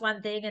that's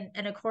one thing.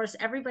 And of course,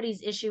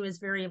 everybody's issue is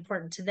very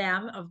important to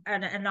them,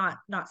 and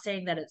not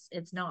saying that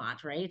it's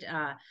not, right?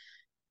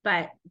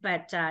 But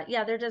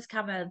yeah, there does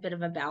come a bit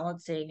of a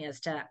balancing as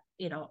to,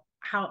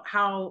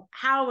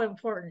 how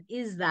important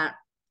is that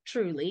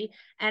truly,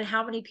 and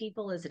how many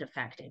people is it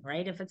affecting,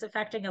 right? If it's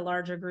affecting a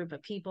larger group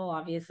of people,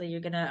 obviously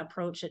you're going to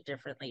approach it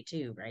differently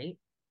too, right?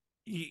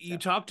 You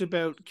talked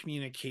about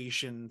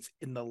communications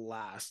in the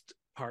last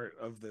part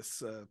of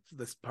this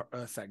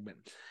segment,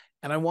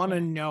 and I want to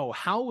know,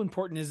 how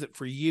important is it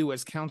for you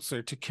as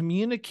councillor to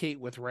communicate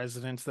with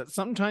residents that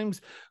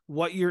sometimes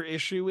what your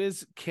issue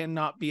is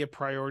cannot be a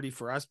priority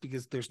for us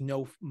because there's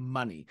no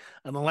money,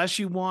 unless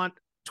you want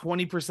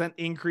 20%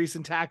 increase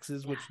in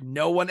taxes, which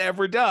no one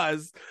ever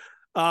does.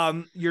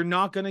 You're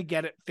not going to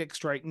get it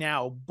fixed right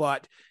now,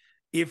 but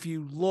if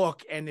you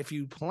look and if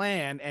you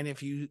plan and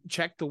if you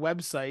check the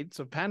websites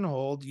of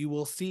Penhold, you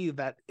will see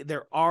that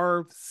there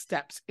are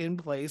steps in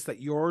place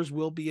that yours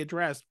will be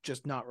addressed,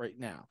 just not right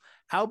now.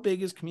 How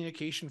big is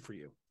communication for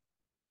you?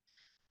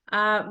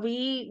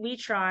 We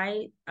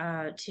try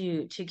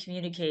to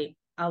communicate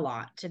a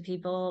lot to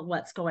people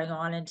what's going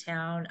on in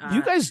town.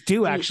 You guys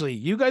do actually.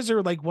 You guys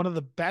are like one of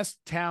the best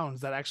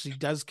towns that actually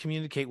does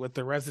communicate with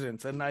the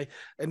residents. And I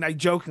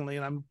jokingly,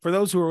 and I'm for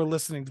those who are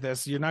listening to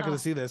this, you're not going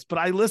to see this, but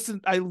I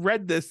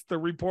read the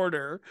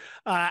reporter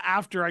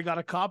after I got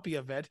a copy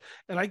of it,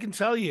 and I can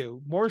tell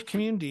you, more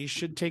communities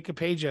should take a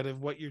page out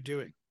of what you're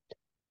doing.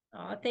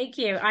 Oh, thank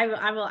you.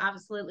 I will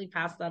absolutely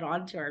pass that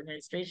on to our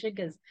administration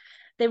because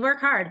they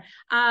work hard.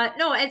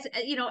 No, it's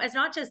it's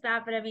not just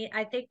that, but I mean,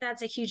 I think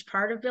that's a huge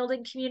part of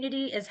building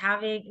community is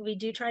we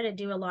do try to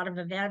do a lot of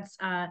events.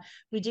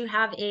 We do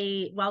have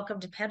a welcome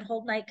to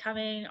Penhold night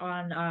coming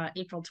on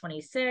April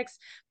 26th.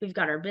 We've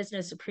got our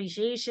business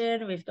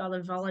appreciation. We've got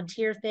a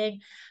volunteer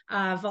thing,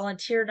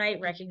 volunteer night,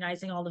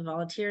 recognizing all the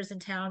volunteers in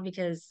town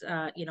because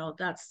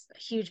that's a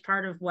huge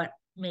part of what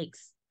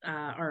makes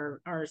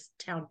our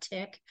town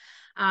tick.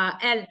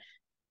 And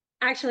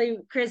actually,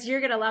 Chris,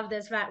 you're gonna love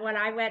this. But when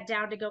I went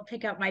down to go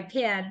pick up my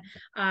pin,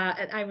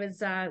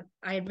 I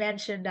had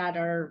mentioned at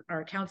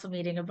our council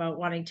meeting about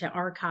wanting to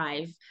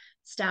archive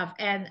stuff,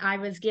 and I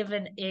was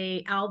given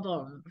a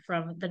album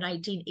from the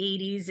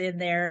 1980s in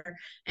there,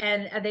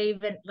 and they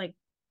even like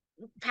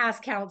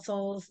past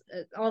councils,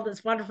 all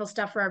this wonderful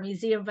stuff for our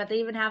museum, but they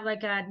even have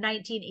like a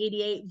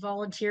 1988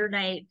 volunteer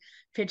night,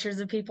 pictures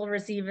of people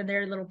receiving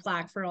their little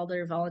plaque for all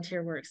their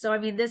volunteer work. So, I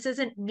mean, this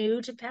isn't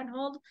new to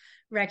Penhold,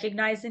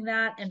 recognizing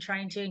that and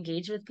trying to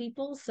engage with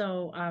people.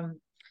 So,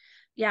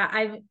 yeah,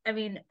 I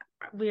mean,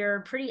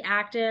 we're pretty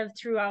active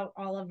throughout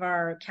all of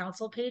our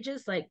council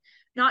pages, like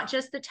not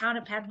just the town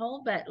of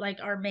Penhold, but like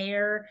our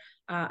mayor,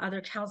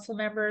 other council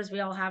members. We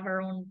all have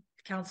our own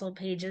council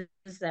pages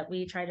that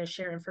we try to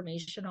share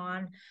information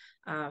on,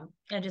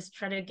 and just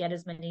try to get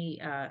as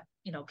many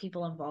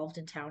people involved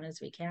in town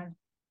as we can.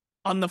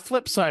 On the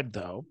flip side,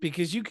 though,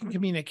 because you can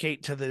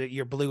communicate to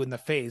you're blue in the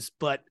face,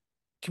 but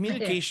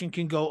communication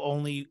can go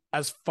only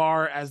as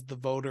far as the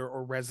voter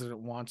or resident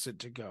wants it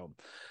to go.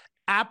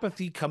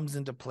 Apathy comes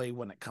into play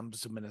when it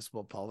comes to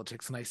municipal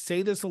politics. And I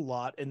say this a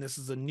lot, and this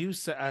is a new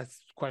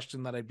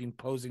question that I've been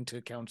posing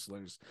to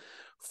councillors.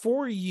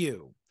 For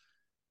you,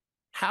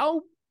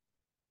 how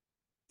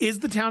is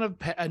the town of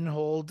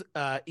Penhold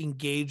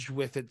engaged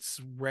with its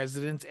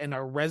residents, and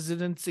are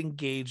residents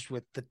engaged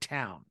with the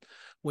town?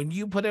 When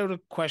you put out a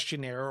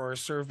questionnaire or a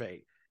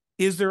survey,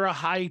 is there a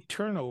high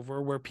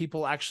turnover where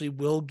people actually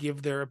will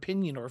give their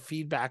opinion or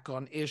feedback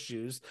on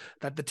issues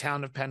that the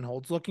town of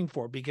Penhold's looking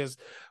for? Because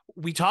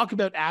we talk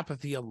about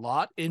apathy a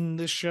lot in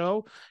this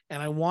show,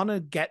 and I want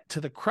to get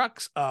to the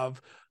crux of,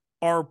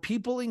 are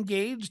people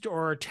engaged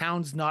or are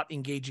towns not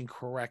engaging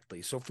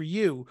correctly? So for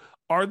you,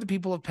 are the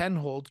people of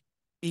Penhold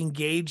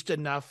engaged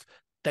enough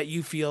that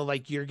you feel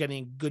like you're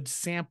getting a good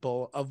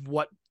sample of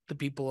what the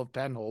people of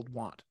Penhold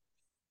want?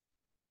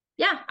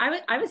 Yeah,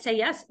 I would say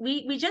yes.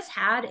 We just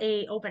had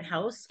a open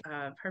house,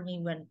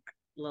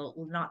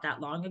 not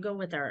that long ago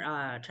with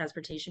our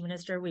transportation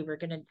minister. We were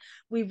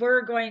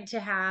going to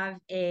have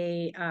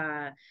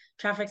a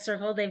traffic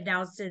circle. They've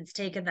now since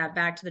taken that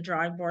back to the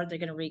drawing board. They're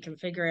going to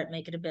reconfigure it,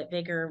 make it a bit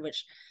bigger,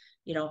 which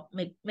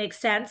makes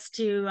sense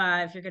to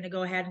if you're going to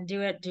go ahead and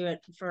do it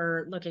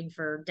for looking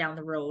for down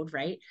the road,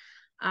 right?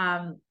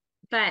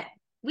 But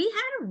we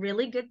had a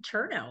really good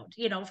turnout,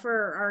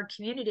 for our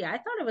community. I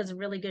thought it was a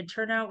really good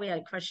turnout. We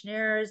had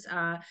questionnaires.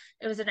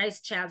 It was a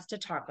nice chance to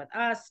talk with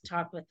us,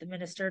 talk with the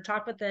minister,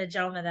 talk with the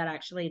gentleman that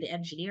actually the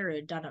engineer who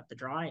had done up the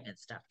drawing and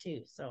stuff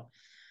too. So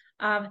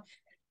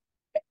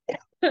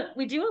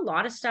we do a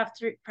lot of stuff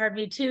through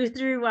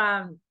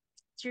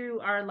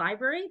our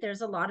library.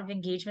 There's a lot of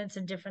engagements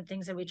and different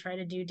things that we try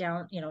to do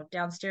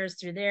downstairs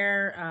through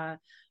there.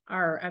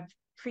 Our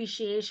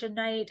appreciation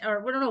night, or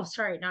well, no,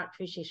 sorry, not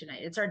appreciation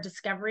night. It's our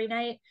discovery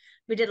night.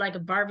 We did like a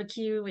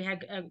barbecue. We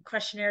had a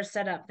questionnaire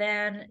set up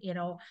then,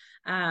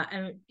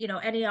 and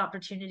any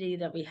opportunity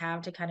that we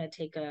have to kind of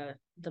take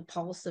the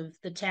pulse of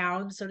the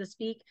town, so to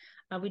speak,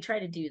 we try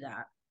to do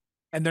that.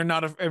 And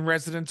and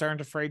residents aren't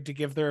afraid to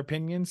give their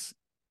opinions?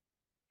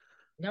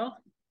 No,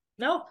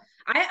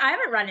 I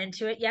haven't run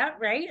into it yet,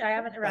 right? I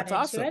haven't run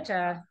That's into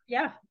awesome. it.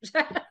 Yeah.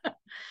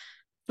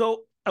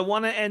 So I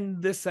want to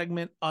end this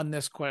segment on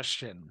this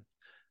question.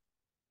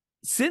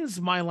 Since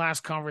my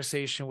last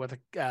conversation with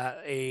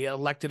a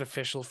elected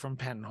official from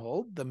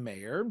Penhold, the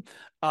mayor,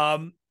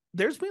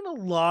 there's been a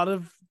lot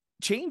of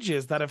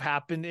changes that have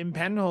happened in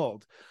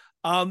Penhold.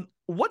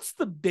 What's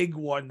the big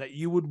one that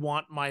you would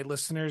want my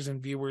listeners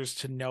and viewers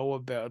to know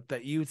about,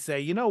 that you would say,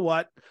 you know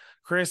what,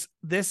 Chris,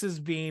 this has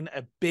been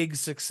a big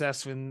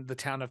success in the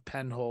town of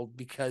Penhold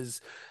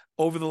because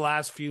over the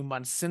last few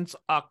months, since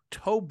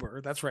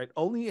October, that's right,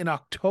 only in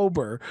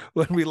October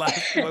when we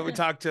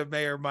talked to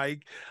Mayor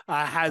Mike,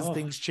 has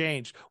things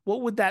changed?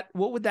 What would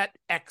that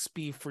X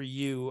be for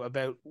you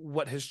about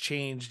what has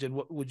changed, and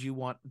what would you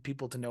want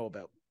people to know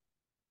about?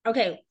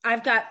 Okay,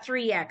 I've got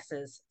 3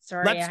 X's.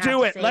 Sorry, let's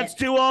do it. Let's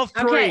do all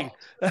 3.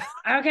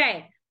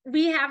 Okay.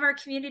 We have our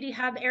community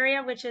hub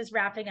area, which is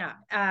wrapping up.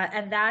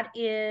 And that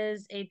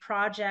is a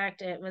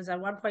project. It was a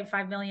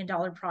 $1.5 million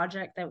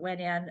project that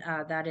went in.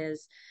 That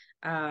is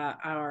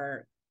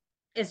our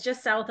it's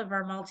just south of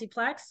our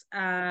multiplex.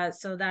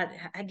 So that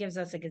gives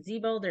us a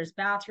gazebo. There's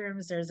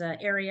bathrooms. There's an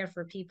area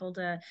for people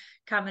to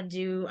come and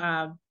do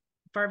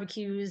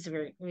barbecues.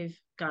 We've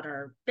got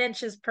our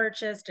benches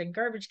purchased and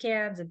garbage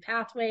cans and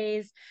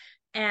pathways.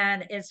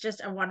 And it's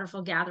just a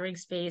wonderful gathering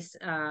space,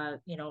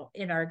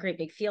 in our great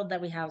big field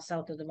that we have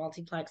south of the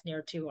multiplex,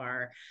 near to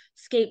our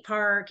skate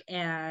park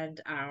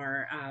and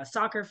our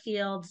soccer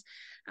fields.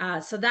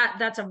 So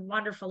that's a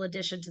wonderful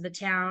addition to the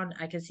town.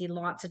 I can see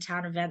lots of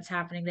town events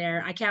happening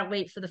there. I can't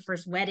wait for the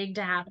first wedding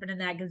to happen in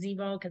that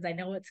gazebo, because I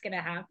know it's going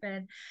to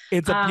happen.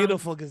 It's a Um,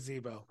 beautiful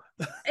gazebo.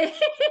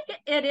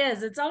 it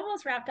is. It's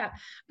almost wrapped up.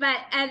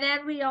 And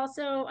then we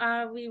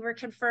also we were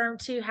confirmed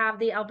to have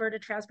the Alberta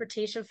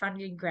Transportation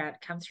Funding Grant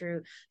come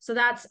through. So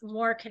that's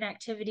more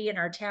connectivity in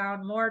our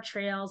town, more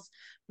trails.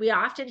 We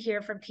often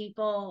hear from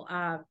people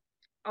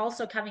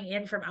also coming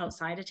in from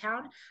outside of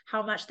town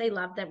how much they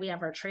love that we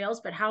have our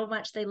trails, but how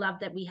much they love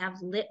that we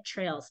have lit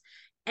trails.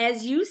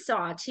 As you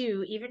saw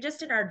too, even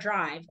just in our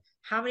drive,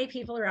 how many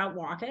people are out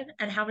walking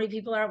and how many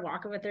people are out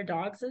walking with their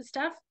dogs and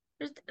stuff.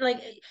 Like,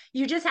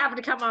 you just happen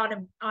to come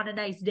on a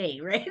nice day,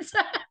 right?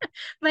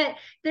 But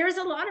there's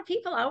a lot of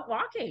people out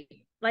walking,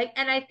 like,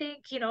 and I think,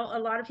 a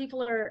lot of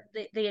people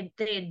they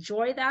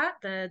enjoy that,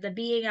 the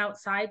being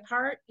outside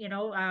part,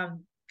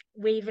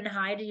 waving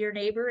hi to your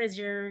neighbor as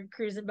you're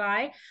cruising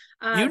by.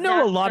 You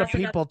know a That lot of that's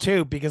another. people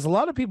too, because a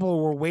lot of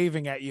people were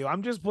waving at you.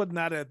 I'm just putting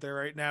that out there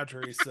right now,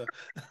 Teresa.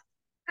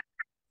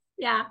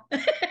 Yeah.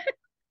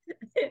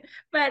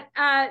 But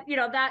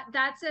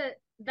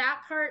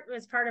that part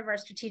was part of our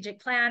strategic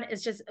plan.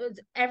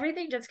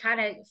 Everything just kind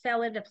of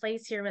fell into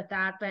place here with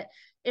that, but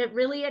it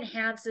really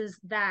enhances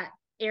that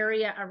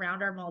area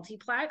around our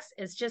multiplex.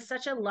 It's just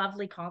such a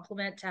lovely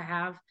compliment to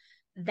have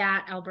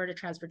that Alberta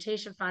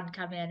Transportation Fund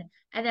come in.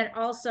 And then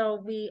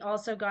we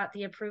also got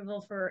the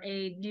approval for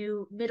a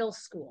new middle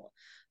school.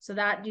 So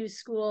that new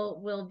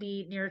school will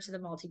be near to the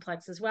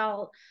multiplex as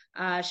well,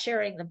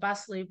 sharing the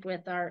bus loop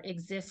with our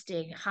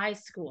existing high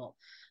school.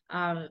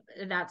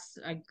 That's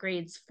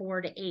grades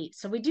 4 to 8.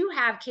 So we do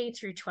have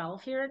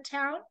K-12 here in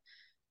town,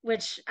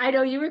 which I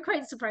know you were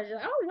quite surprised. You're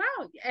like, oh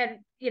wow! And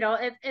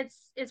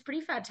it's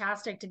pretty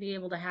fantastic to be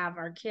able to have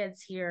our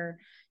kids here.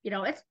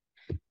 It's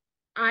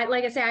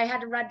like I say, I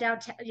had to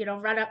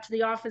run up to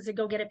the office and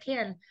go get a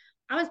pin.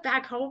 I was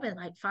back home in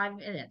like 5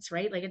 minutes,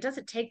 right? Like, it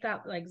doesn't take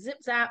that, like,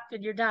 zip zap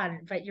and you're done,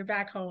 but you're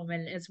back home,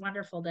 and it's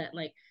wonderful that,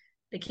 like,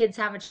 the kids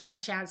have a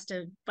chance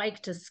to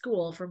bike to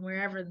school from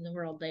wherever in the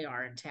world they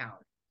are in town.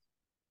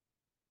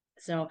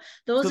 So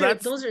So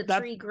those are that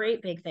three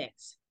great big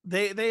things.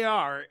 they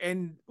are.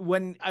 And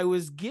when I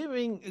was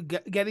getting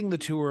the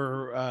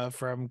tour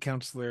from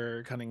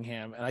Councillor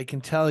Cunningham, and I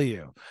can tell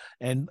you,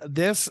 and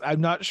this,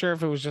 I'm not sure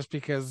if it was just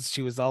because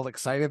she was all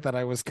excited that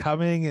I was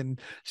coming and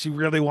she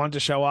really wanted to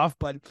show off,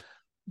 but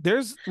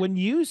when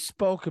you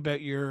spoke about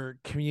your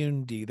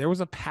community, there was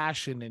a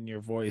passion in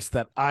your voice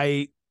that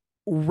I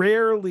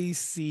rarely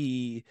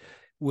see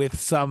with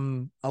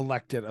some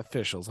elected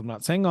officials. I'm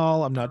not saying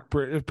all, I'm not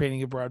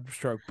painting a broad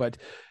stroke, but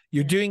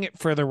you're Yeah. doing it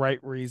for the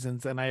right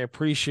reasons. And I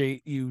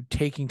appreciate you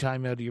taking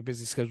time out of your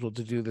busy schedule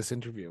to do this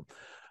interview.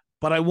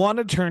 But I want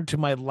to turn to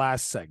my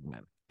last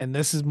segment. And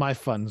this is my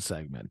fun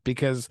segment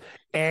because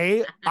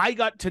I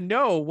got to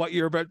know what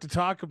you're about to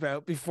talk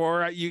about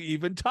before you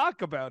even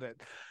talk about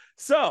it.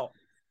 So,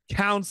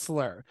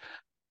 Councillor,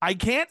 I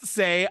can't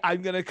say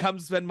I'm going to come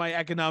spend my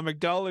economic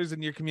dollars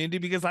in your community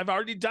because I've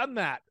already done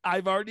that.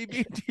 I've already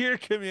been to your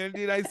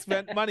community and I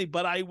spent money,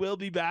 but I will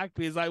be back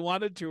because I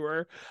want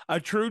a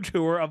true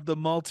tour of the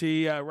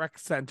multi-rec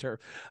center,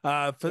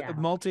 Yeah.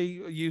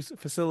 multi-use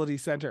facility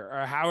center,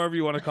 or however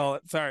you want to call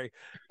it. Sorry.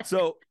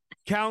 So,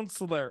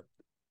 Councillor,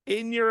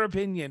 in your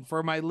opinion,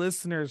 for my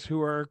listeners who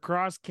are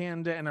across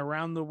Canada and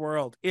around the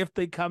world, if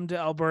they come to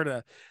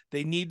Alberta,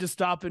 they need to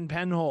stop in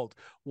Penhold.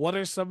 What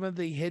are some of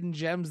the hidden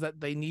gems that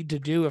they need to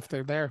do if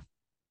they're there?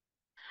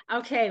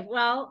 Okay.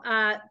 Well,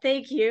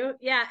 thank you.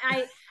 Yeah,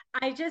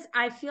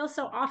 I feel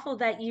so awful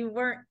that you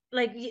weren't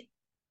like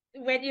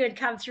when you had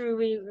come through.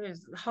 It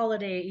was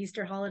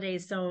Easter holiday,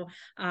 so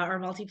our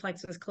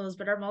multiplex was closed,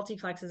 but our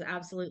multiplex is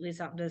absolutely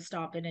something to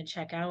stop in and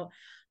check out.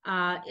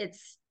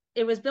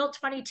 It was built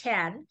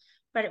 2010,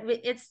 but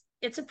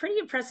it's a pretty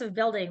impressive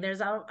building. There's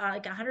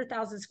like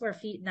 100,000 square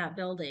feet in that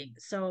building.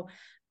 So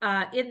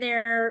in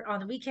there on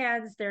the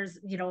weekends, there's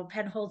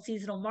Penhold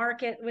seasonal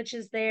market, which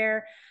is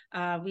there.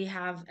 We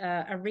have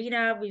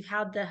arena. We've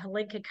had the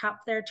Halinka Cup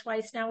there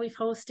twice now. We've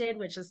hosted,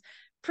 which is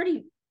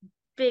pretty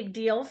big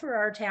deal for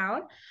our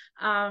town.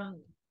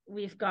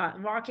 We've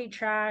got walking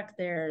track.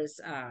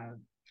 There's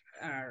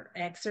our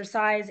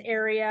exercise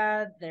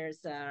area.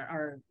 There's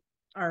our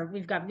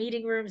we've got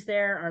meeting rooms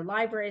there. Our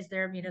libraries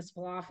there.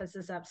 Municipal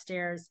offices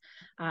upstairs.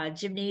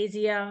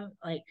 Gymnasium.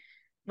 Like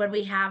when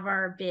we have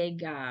our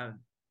big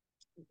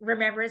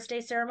Remembrance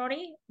Day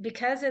ceremony,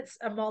 because it's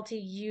a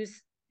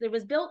multi-use. It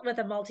was built with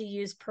a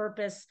multi-use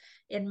purpose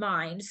in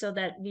mind, so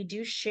that we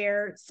do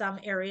share some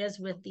areas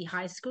with the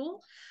high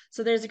school.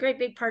 So there's a great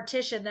big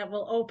partition that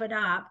will open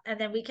up, and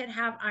then we can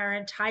have our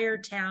entire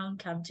town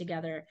come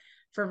together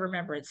for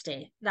Remembrance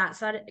Day. That's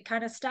that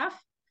kind of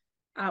stuff.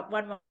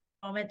 One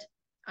moment.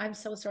 I'm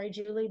so sorry,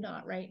 Julie.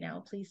 Not right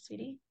now, please,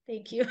 sweetie.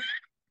 Thank you.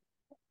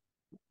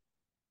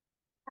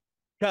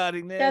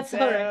 Cutting this That's all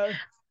right. out.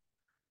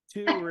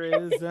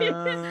 Tourism.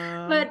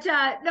 But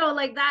no,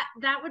 like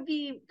that would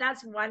be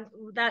that's one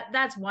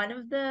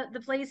of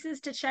the places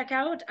to check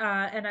out.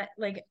 And I,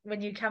 like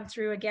when you come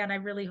through again, I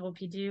really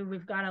hope you do.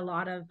 We've got a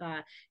lot of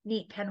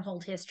neat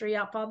Penhold history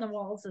up on the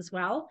walls as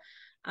well.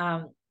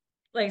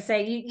 Like I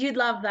say, you'd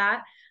love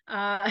that.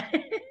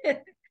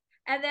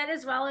 And then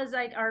as well as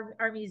like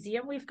our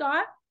museum we've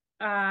got.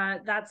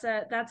 That's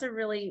a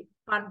really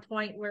fun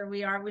point where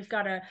we are. We've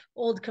got a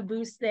old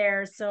caboose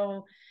there.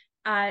 So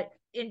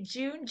in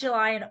June,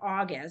 July, and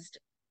August,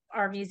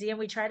 our museum,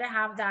 we try to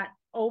have that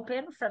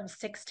open from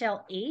 6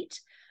 till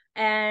 8.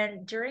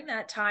 And during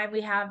that time,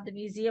 we have the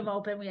museum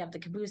open, we have the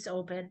caboose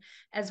open,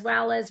 as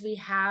well as we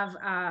have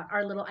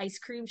our little ice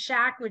cream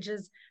shack, which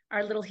is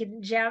our little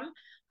hidden gem.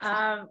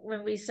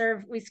 When we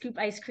scoop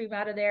ice cream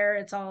out of there.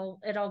 It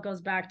all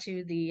goes back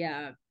to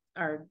the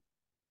our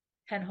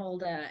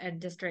Penhold and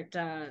District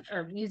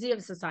or Museum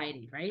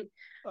Society, right?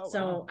 Oh,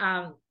 so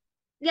wow.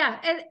 yeah,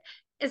 and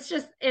it's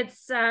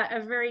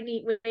a very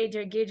neat way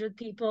to engage with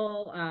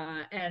people.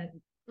 And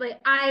like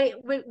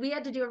we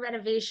had to do a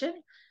renovation,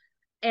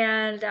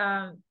 and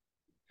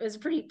it was a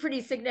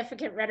pretty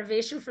significant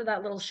renovation for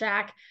that little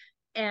shack.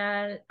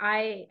 And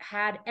I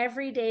had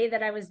every day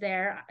that I was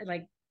there,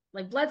 like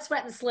blood,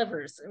 sweat, and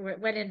slivers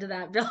went into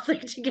that building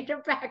to get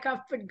it back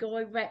up and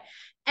going. But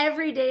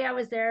every day I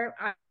was there,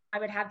 I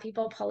would have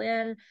people pull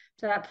in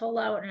to that pull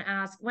out and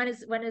ask, when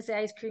is the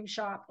ice cream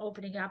shop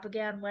opening up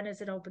again? When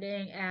is it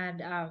opening?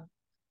 And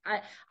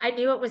I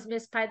knew it was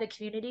missed by the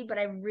community, but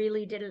I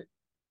really didn't.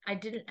 I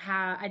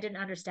didn't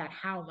understand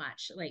how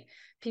much. Like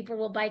people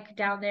will bike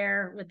down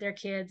there with their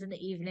kids in the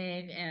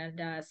evening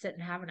and sit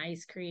and have an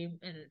ice cream,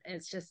 and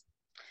it's the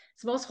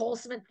most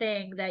wholesome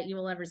thing that you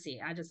will ever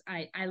see.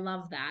 I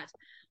love that.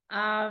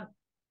 Um,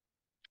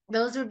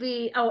 those would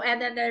be. Oh,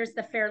 and then there's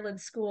the Fairland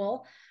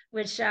School,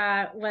 which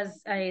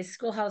was a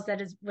schoolhouse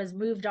that was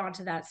moved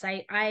onto that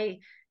site. I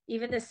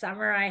Even this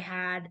summer I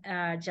had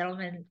a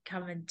gentleman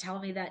come and tell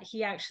me that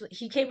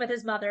he came with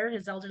his mother,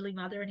 his elderly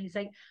mother, and he's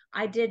like,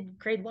 I did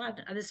grade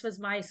 1. This was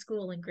my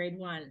school in grade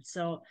 1.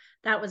 So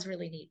that was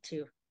really neat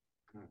too.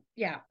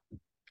 Yeah.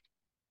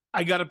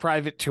 I got a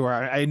private tour.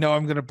 I know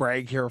I'm going to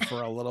brag here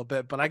for a little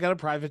bit, but I got a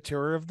private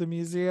tour of the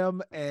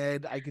museum.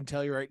 And I can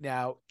tell you right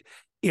now,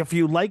 if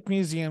you like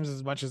museums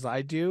as much as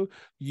I do,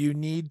 you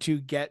need to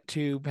get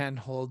to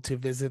Penhold to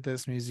visit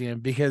this museum,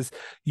 because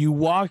you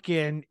walk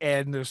in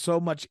and there's so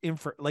much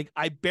info. Like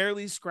I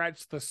barely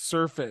scratched the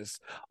surface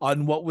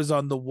on what was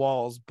on the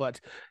walls, but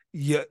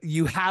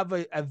you have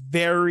a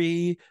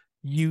very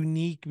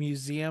unique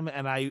museum,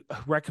 and I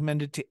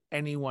recommend it to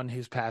anyone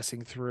who's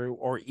passing through,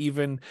 or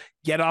even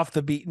get off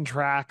the beaten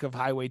track of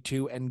Highway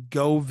 2 and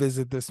go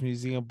visit this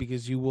museum,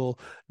 because you will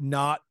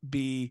not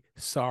be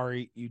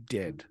sorry you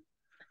did.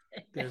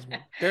 Yeah.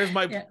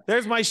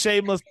 There's my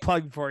shameless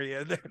plug for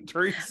you there,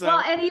 Teresa. Well,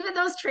 and even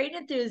those train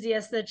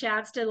enthusiasts, the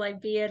chance to like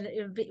be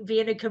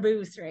in a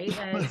caboose, right?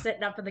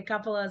 Sitting up in the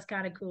cupola is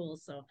kind of cool.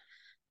 So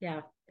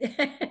yeah.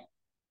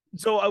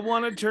 So I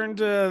want to turn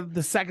to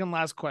the second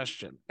last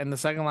question. And the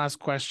second last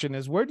question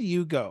is, where do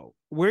you go?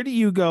 Where do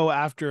you go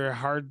after a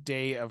hard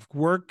day of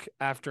work,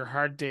 after a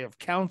hard day of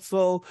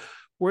council?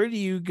 Where do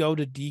you go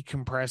to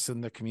decompress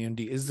in the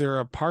community? Is there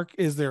a park?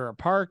 Is there a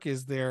park?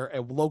 Is there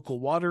a local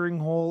watering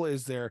hole?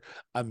 Is there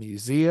a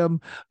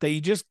museum that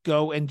you just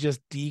go and just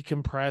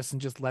decompress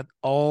and just let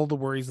all the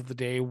worries of the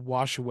day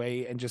wash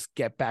away and just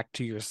get back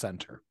to your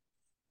center?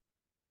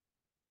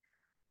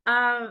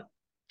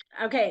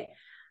 Okay.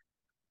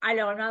 I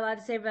know I'm not allowed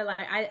to say, but like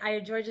I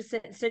enjoy just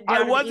sitting I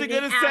down in the wasn't evening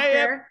going to say it.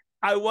 after.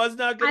 I was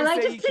not going I to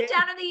like say to you sit can't.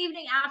 down in the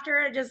evening after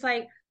and just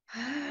like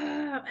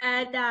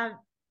and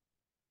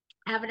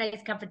have a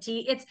nice cup of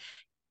tea. It's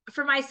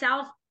for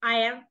myself.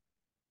 I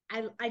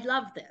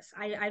love this.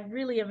 I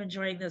really am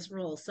enjoying this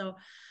role. So,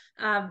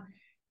 um,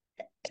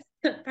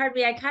 pardon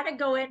me. I kind of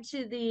go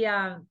into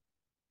the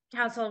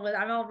council with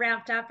I'm all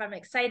ramped up. I'm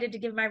excited to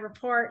give my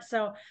report.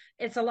 So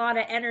it's a lot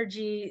of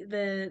energy.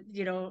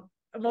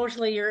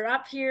 Emotionally, you're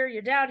up here,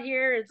 you're down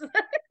here. It's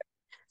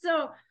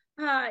so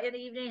in the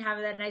evening,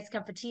 having that nice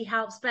cup of tea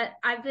helps. But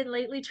I've been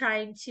lately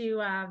trying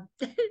to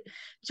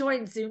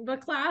join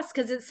Zumba class,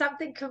 because it's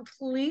something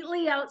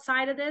completely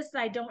outside of this.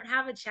 I don't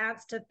have a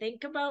chance to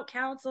think about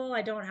council.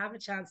 I don't have a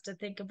chance to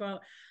think about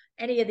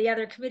any of the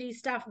other committee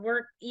stuff,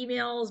 work,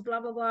 emails,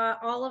 blah, blah, blah.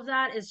 All of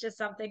that is just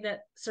something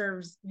that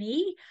serves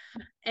me.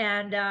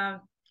 And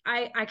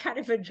I kind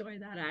of enjoy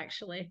that,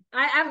 actually.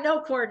 I have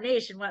no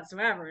coordination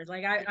whatsoever. It's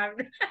like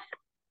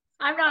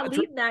I'm not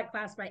leading that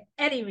class by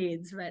any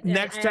means, but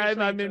Next I time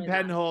actually I'm in enjoy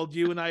that. Penhold,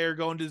 you and I are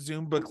going to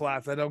Zumba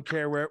class. I don't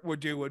care where we're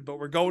doing, but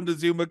we're going to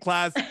Zumba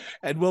class,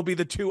 and we'll be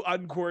the two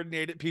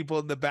uncoordinated people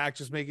in the back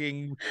just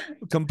making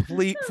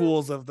complete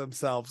fools of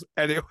themselves.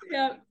 Anyway,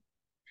 Yeah,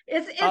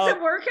 it's a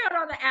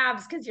workout on the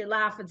abs because you're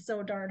laughing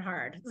so darn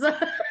hard. So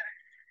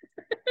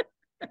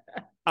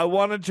I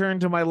want to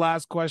turn to my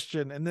last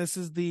question, and this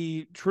is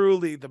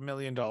truly the $1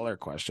 million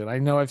question. I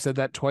know I've said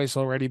that twice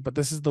already, but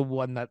this is the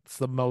one that's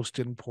the most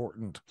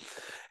important.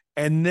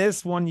 And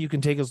this one, you can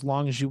take as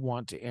long as you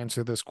want to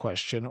answer this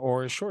question,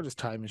 or as short as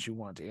time as you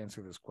want to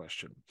answer this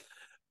question.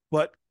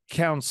 But,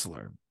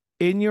 Councillor,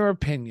 in your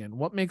opinion,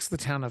 what makes the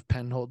town of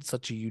Penhold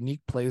such a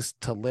unique place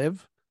to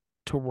live,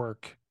 to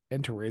work,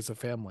 and to raise a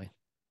family?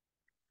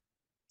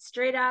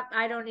 Straight up,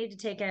 I don't need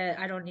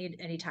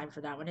any time for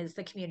that one. It's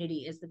the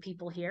community, is the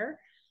people here.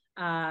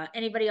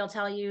 Anybody will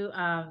tell you,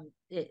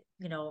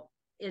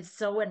 it's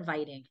so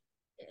inviting.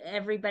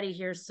 Everybody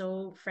here is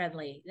so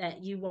friendly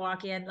that you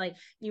walk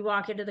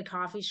into the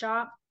coffee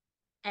shop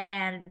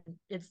and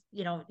it's,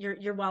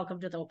 you're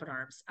welcomed with open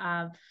arms.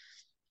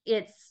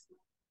 It's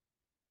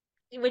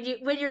when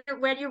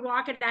you're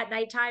walking at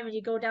nighttime and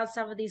you go down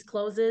some of these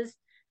closes,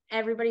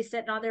 everybody's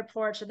sitting on their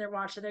porch and they're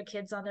watching their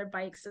kids on their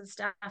bikes and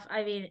stuff.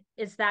 I mean,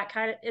 it's that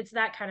kind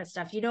of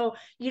stuff. You know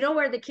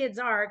where the kids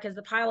are because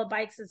the pile of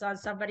bikes is on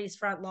somebody's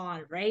front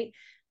lawn, right?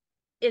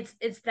 It's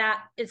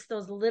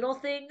those little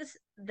things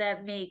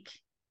that make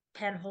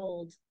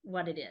Penhold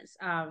what it is.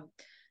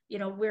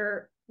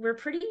 We're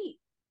pretty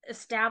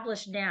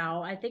established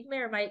now. I think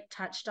Mayor Mike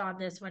touched on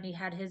this when he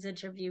had his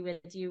interview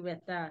with you with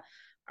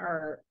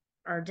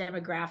our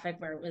demographic,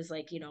 where it was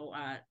like,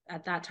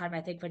 at that time,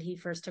 I think when he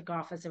first took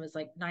office, it was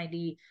like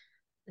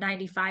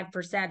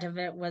 95% of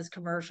it was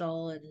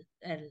commercial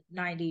and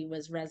 90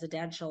 was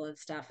residential and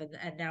stuff.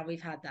 And now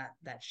we've had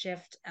that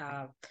shift.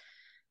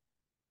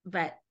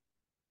 But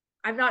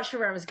I'm not sure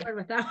where I was going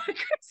with that one,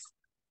 Chris.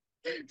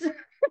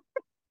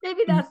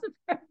 Maybe that's the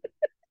part.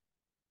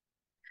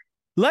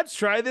 Let's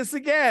try this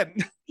again.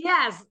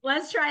 Yes,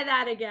 let's try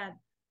that again.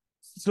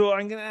 So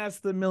I'm going to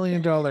ask the $1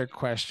 million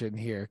question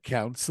here,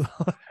 Councillor.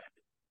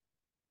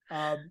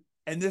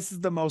 And this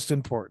is the most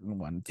important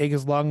one. Take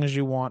as long as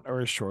you want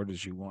or as short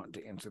as you want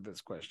to answer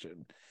this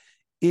question.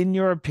 In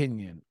your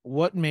opinion,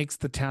 what makes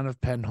the town of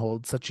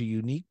Penhold such a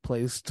unique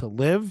place to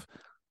live,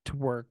 to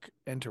work,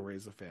 and to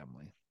raise a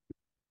family?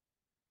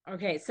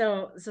 Okay,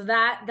 so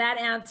that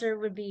answer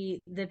would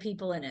be the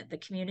people in it, the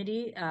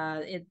community.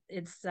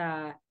 It's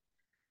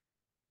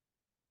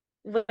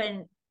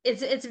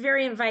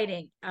very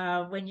inviting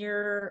when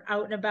you're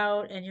out and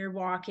about and you're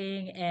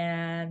walking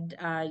and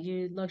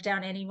you look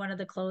down any one of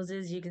the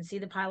closes, you can see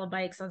the pile of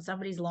bikes on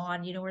somebody's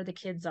lawn. You know where the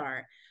kids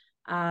are.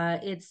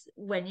 It's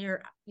when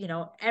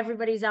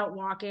everybody's out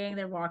walking,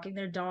 they're walking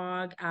their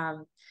dog.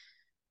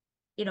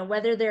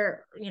 Whether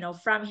they're,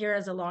 from here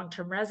as a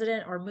long-term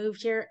resident or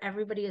moved here,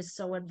 everybody is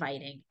so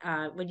inviting.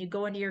 When you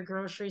go into your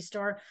grocery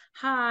store,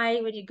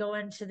 hi. When you go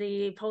into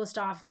the post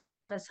office,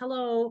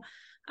 hello.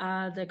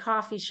 The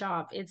coffee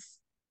shop, it's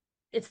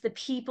the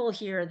people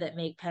here that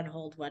make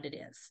Penhold what it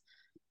is.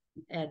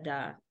 And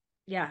I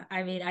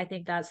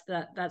think that's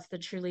the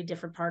truly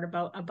different part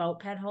about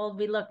Penhold.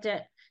 We looked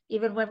at,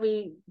 even when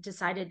we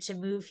decided to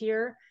move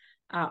here,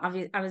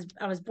 obviously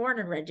I was born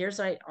in Red Deer,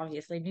 so I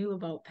obviously knew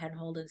about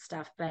Penhold and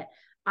stuff, but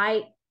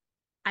I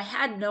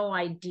had no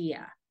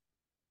idea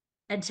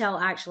until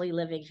actually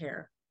living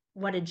here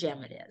what a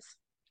gem it is.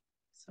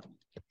 So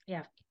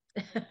yeah.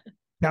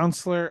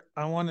 Councillor,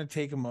 I want to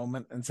take a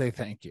moment and say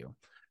thank you.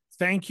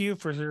 Thank you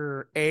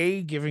for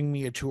A, giving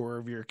me a tour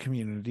of your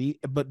community,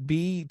 but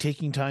B,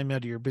 taking time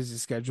out of your busy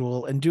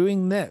schedule and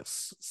doing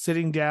this.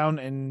 Sitting down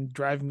and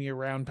driving me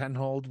around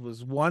Penhold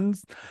was one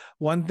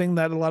thing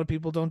that a lot of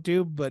people don't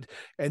do,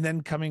 and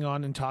then coming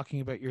on and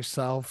talking about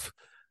yourself,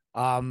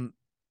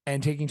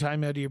 and taking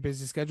time out of your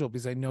busy schedule,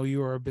 because I know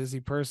you are a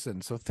busy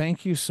person. So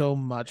thank you so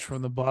much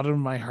from the bottom of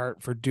my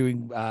heart for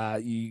doing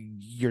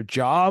your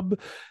job,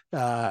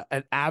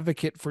 an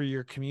advocate for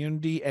your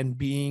community, and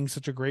being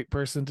such a great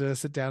person to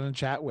sit down and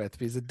chat with,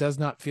 because it does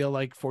not feel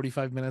like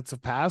 45 minutes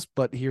have passed,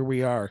 but here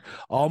we are,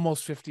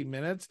 almost 50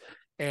 minutes.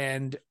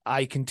 And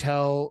I can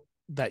tell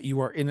that you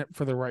are in it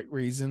for the right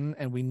reason,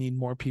 and we need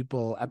more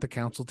people at the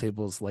council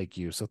tables like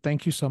you. So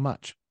thank you so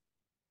much.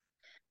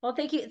 Well,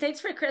 thank you.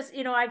 Thanks for Chris.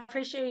 I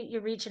appreciate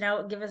you reaching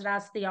out and giving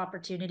us the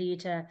opportunity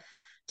to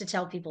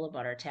tell people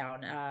about our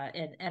town.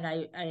 And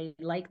I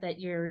like that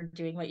you're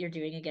doing what you're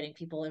doing and getting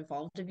people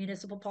involved in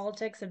municipal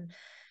politics, and,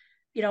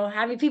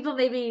 having people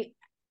maybe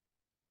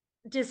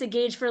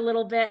disengage for a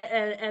little bit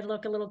and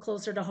look a little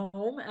closer to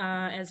home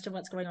as to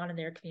what's going on in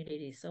their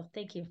community. So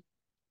thank you.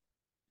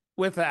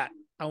 With that,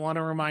 I want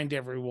to remind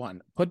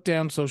everyone, put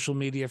down social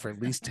media for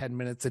at least 10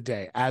 minutes a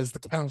day, as the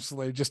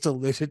councillor just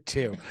alluded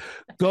to.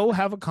 Go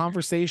have a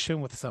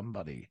conversation with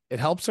somebody. It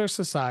helps our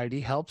society,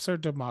 helps our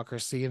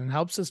democracy, and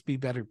helps us be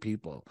better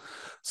people.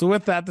 So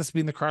with that, this has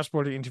been the Cross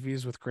Border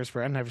Interviews with Chris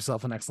Brown. Have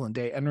yourself an excellent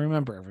day. And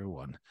remember,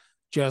 everyone,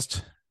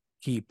 just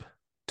keep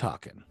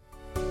talking.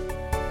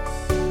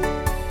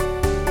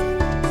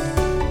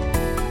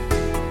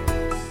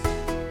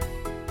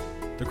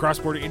 The Cross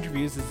Border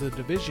Interviews is a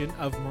division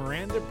of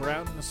Miranda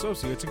Brown &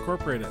 Associates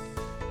Incorporated.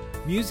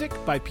 Music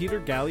by Peter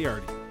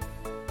Gagliardi.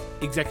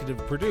 Executive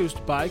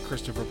produced by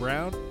Christopher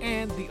Brown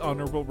and the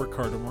Honorable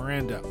Ricardo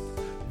Miranda.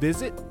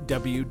 Visit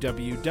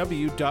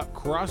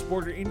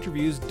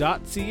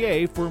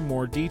www.crossborderinterviews.ca for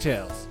more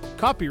details.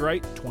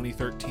 Copyright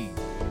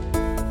 2013.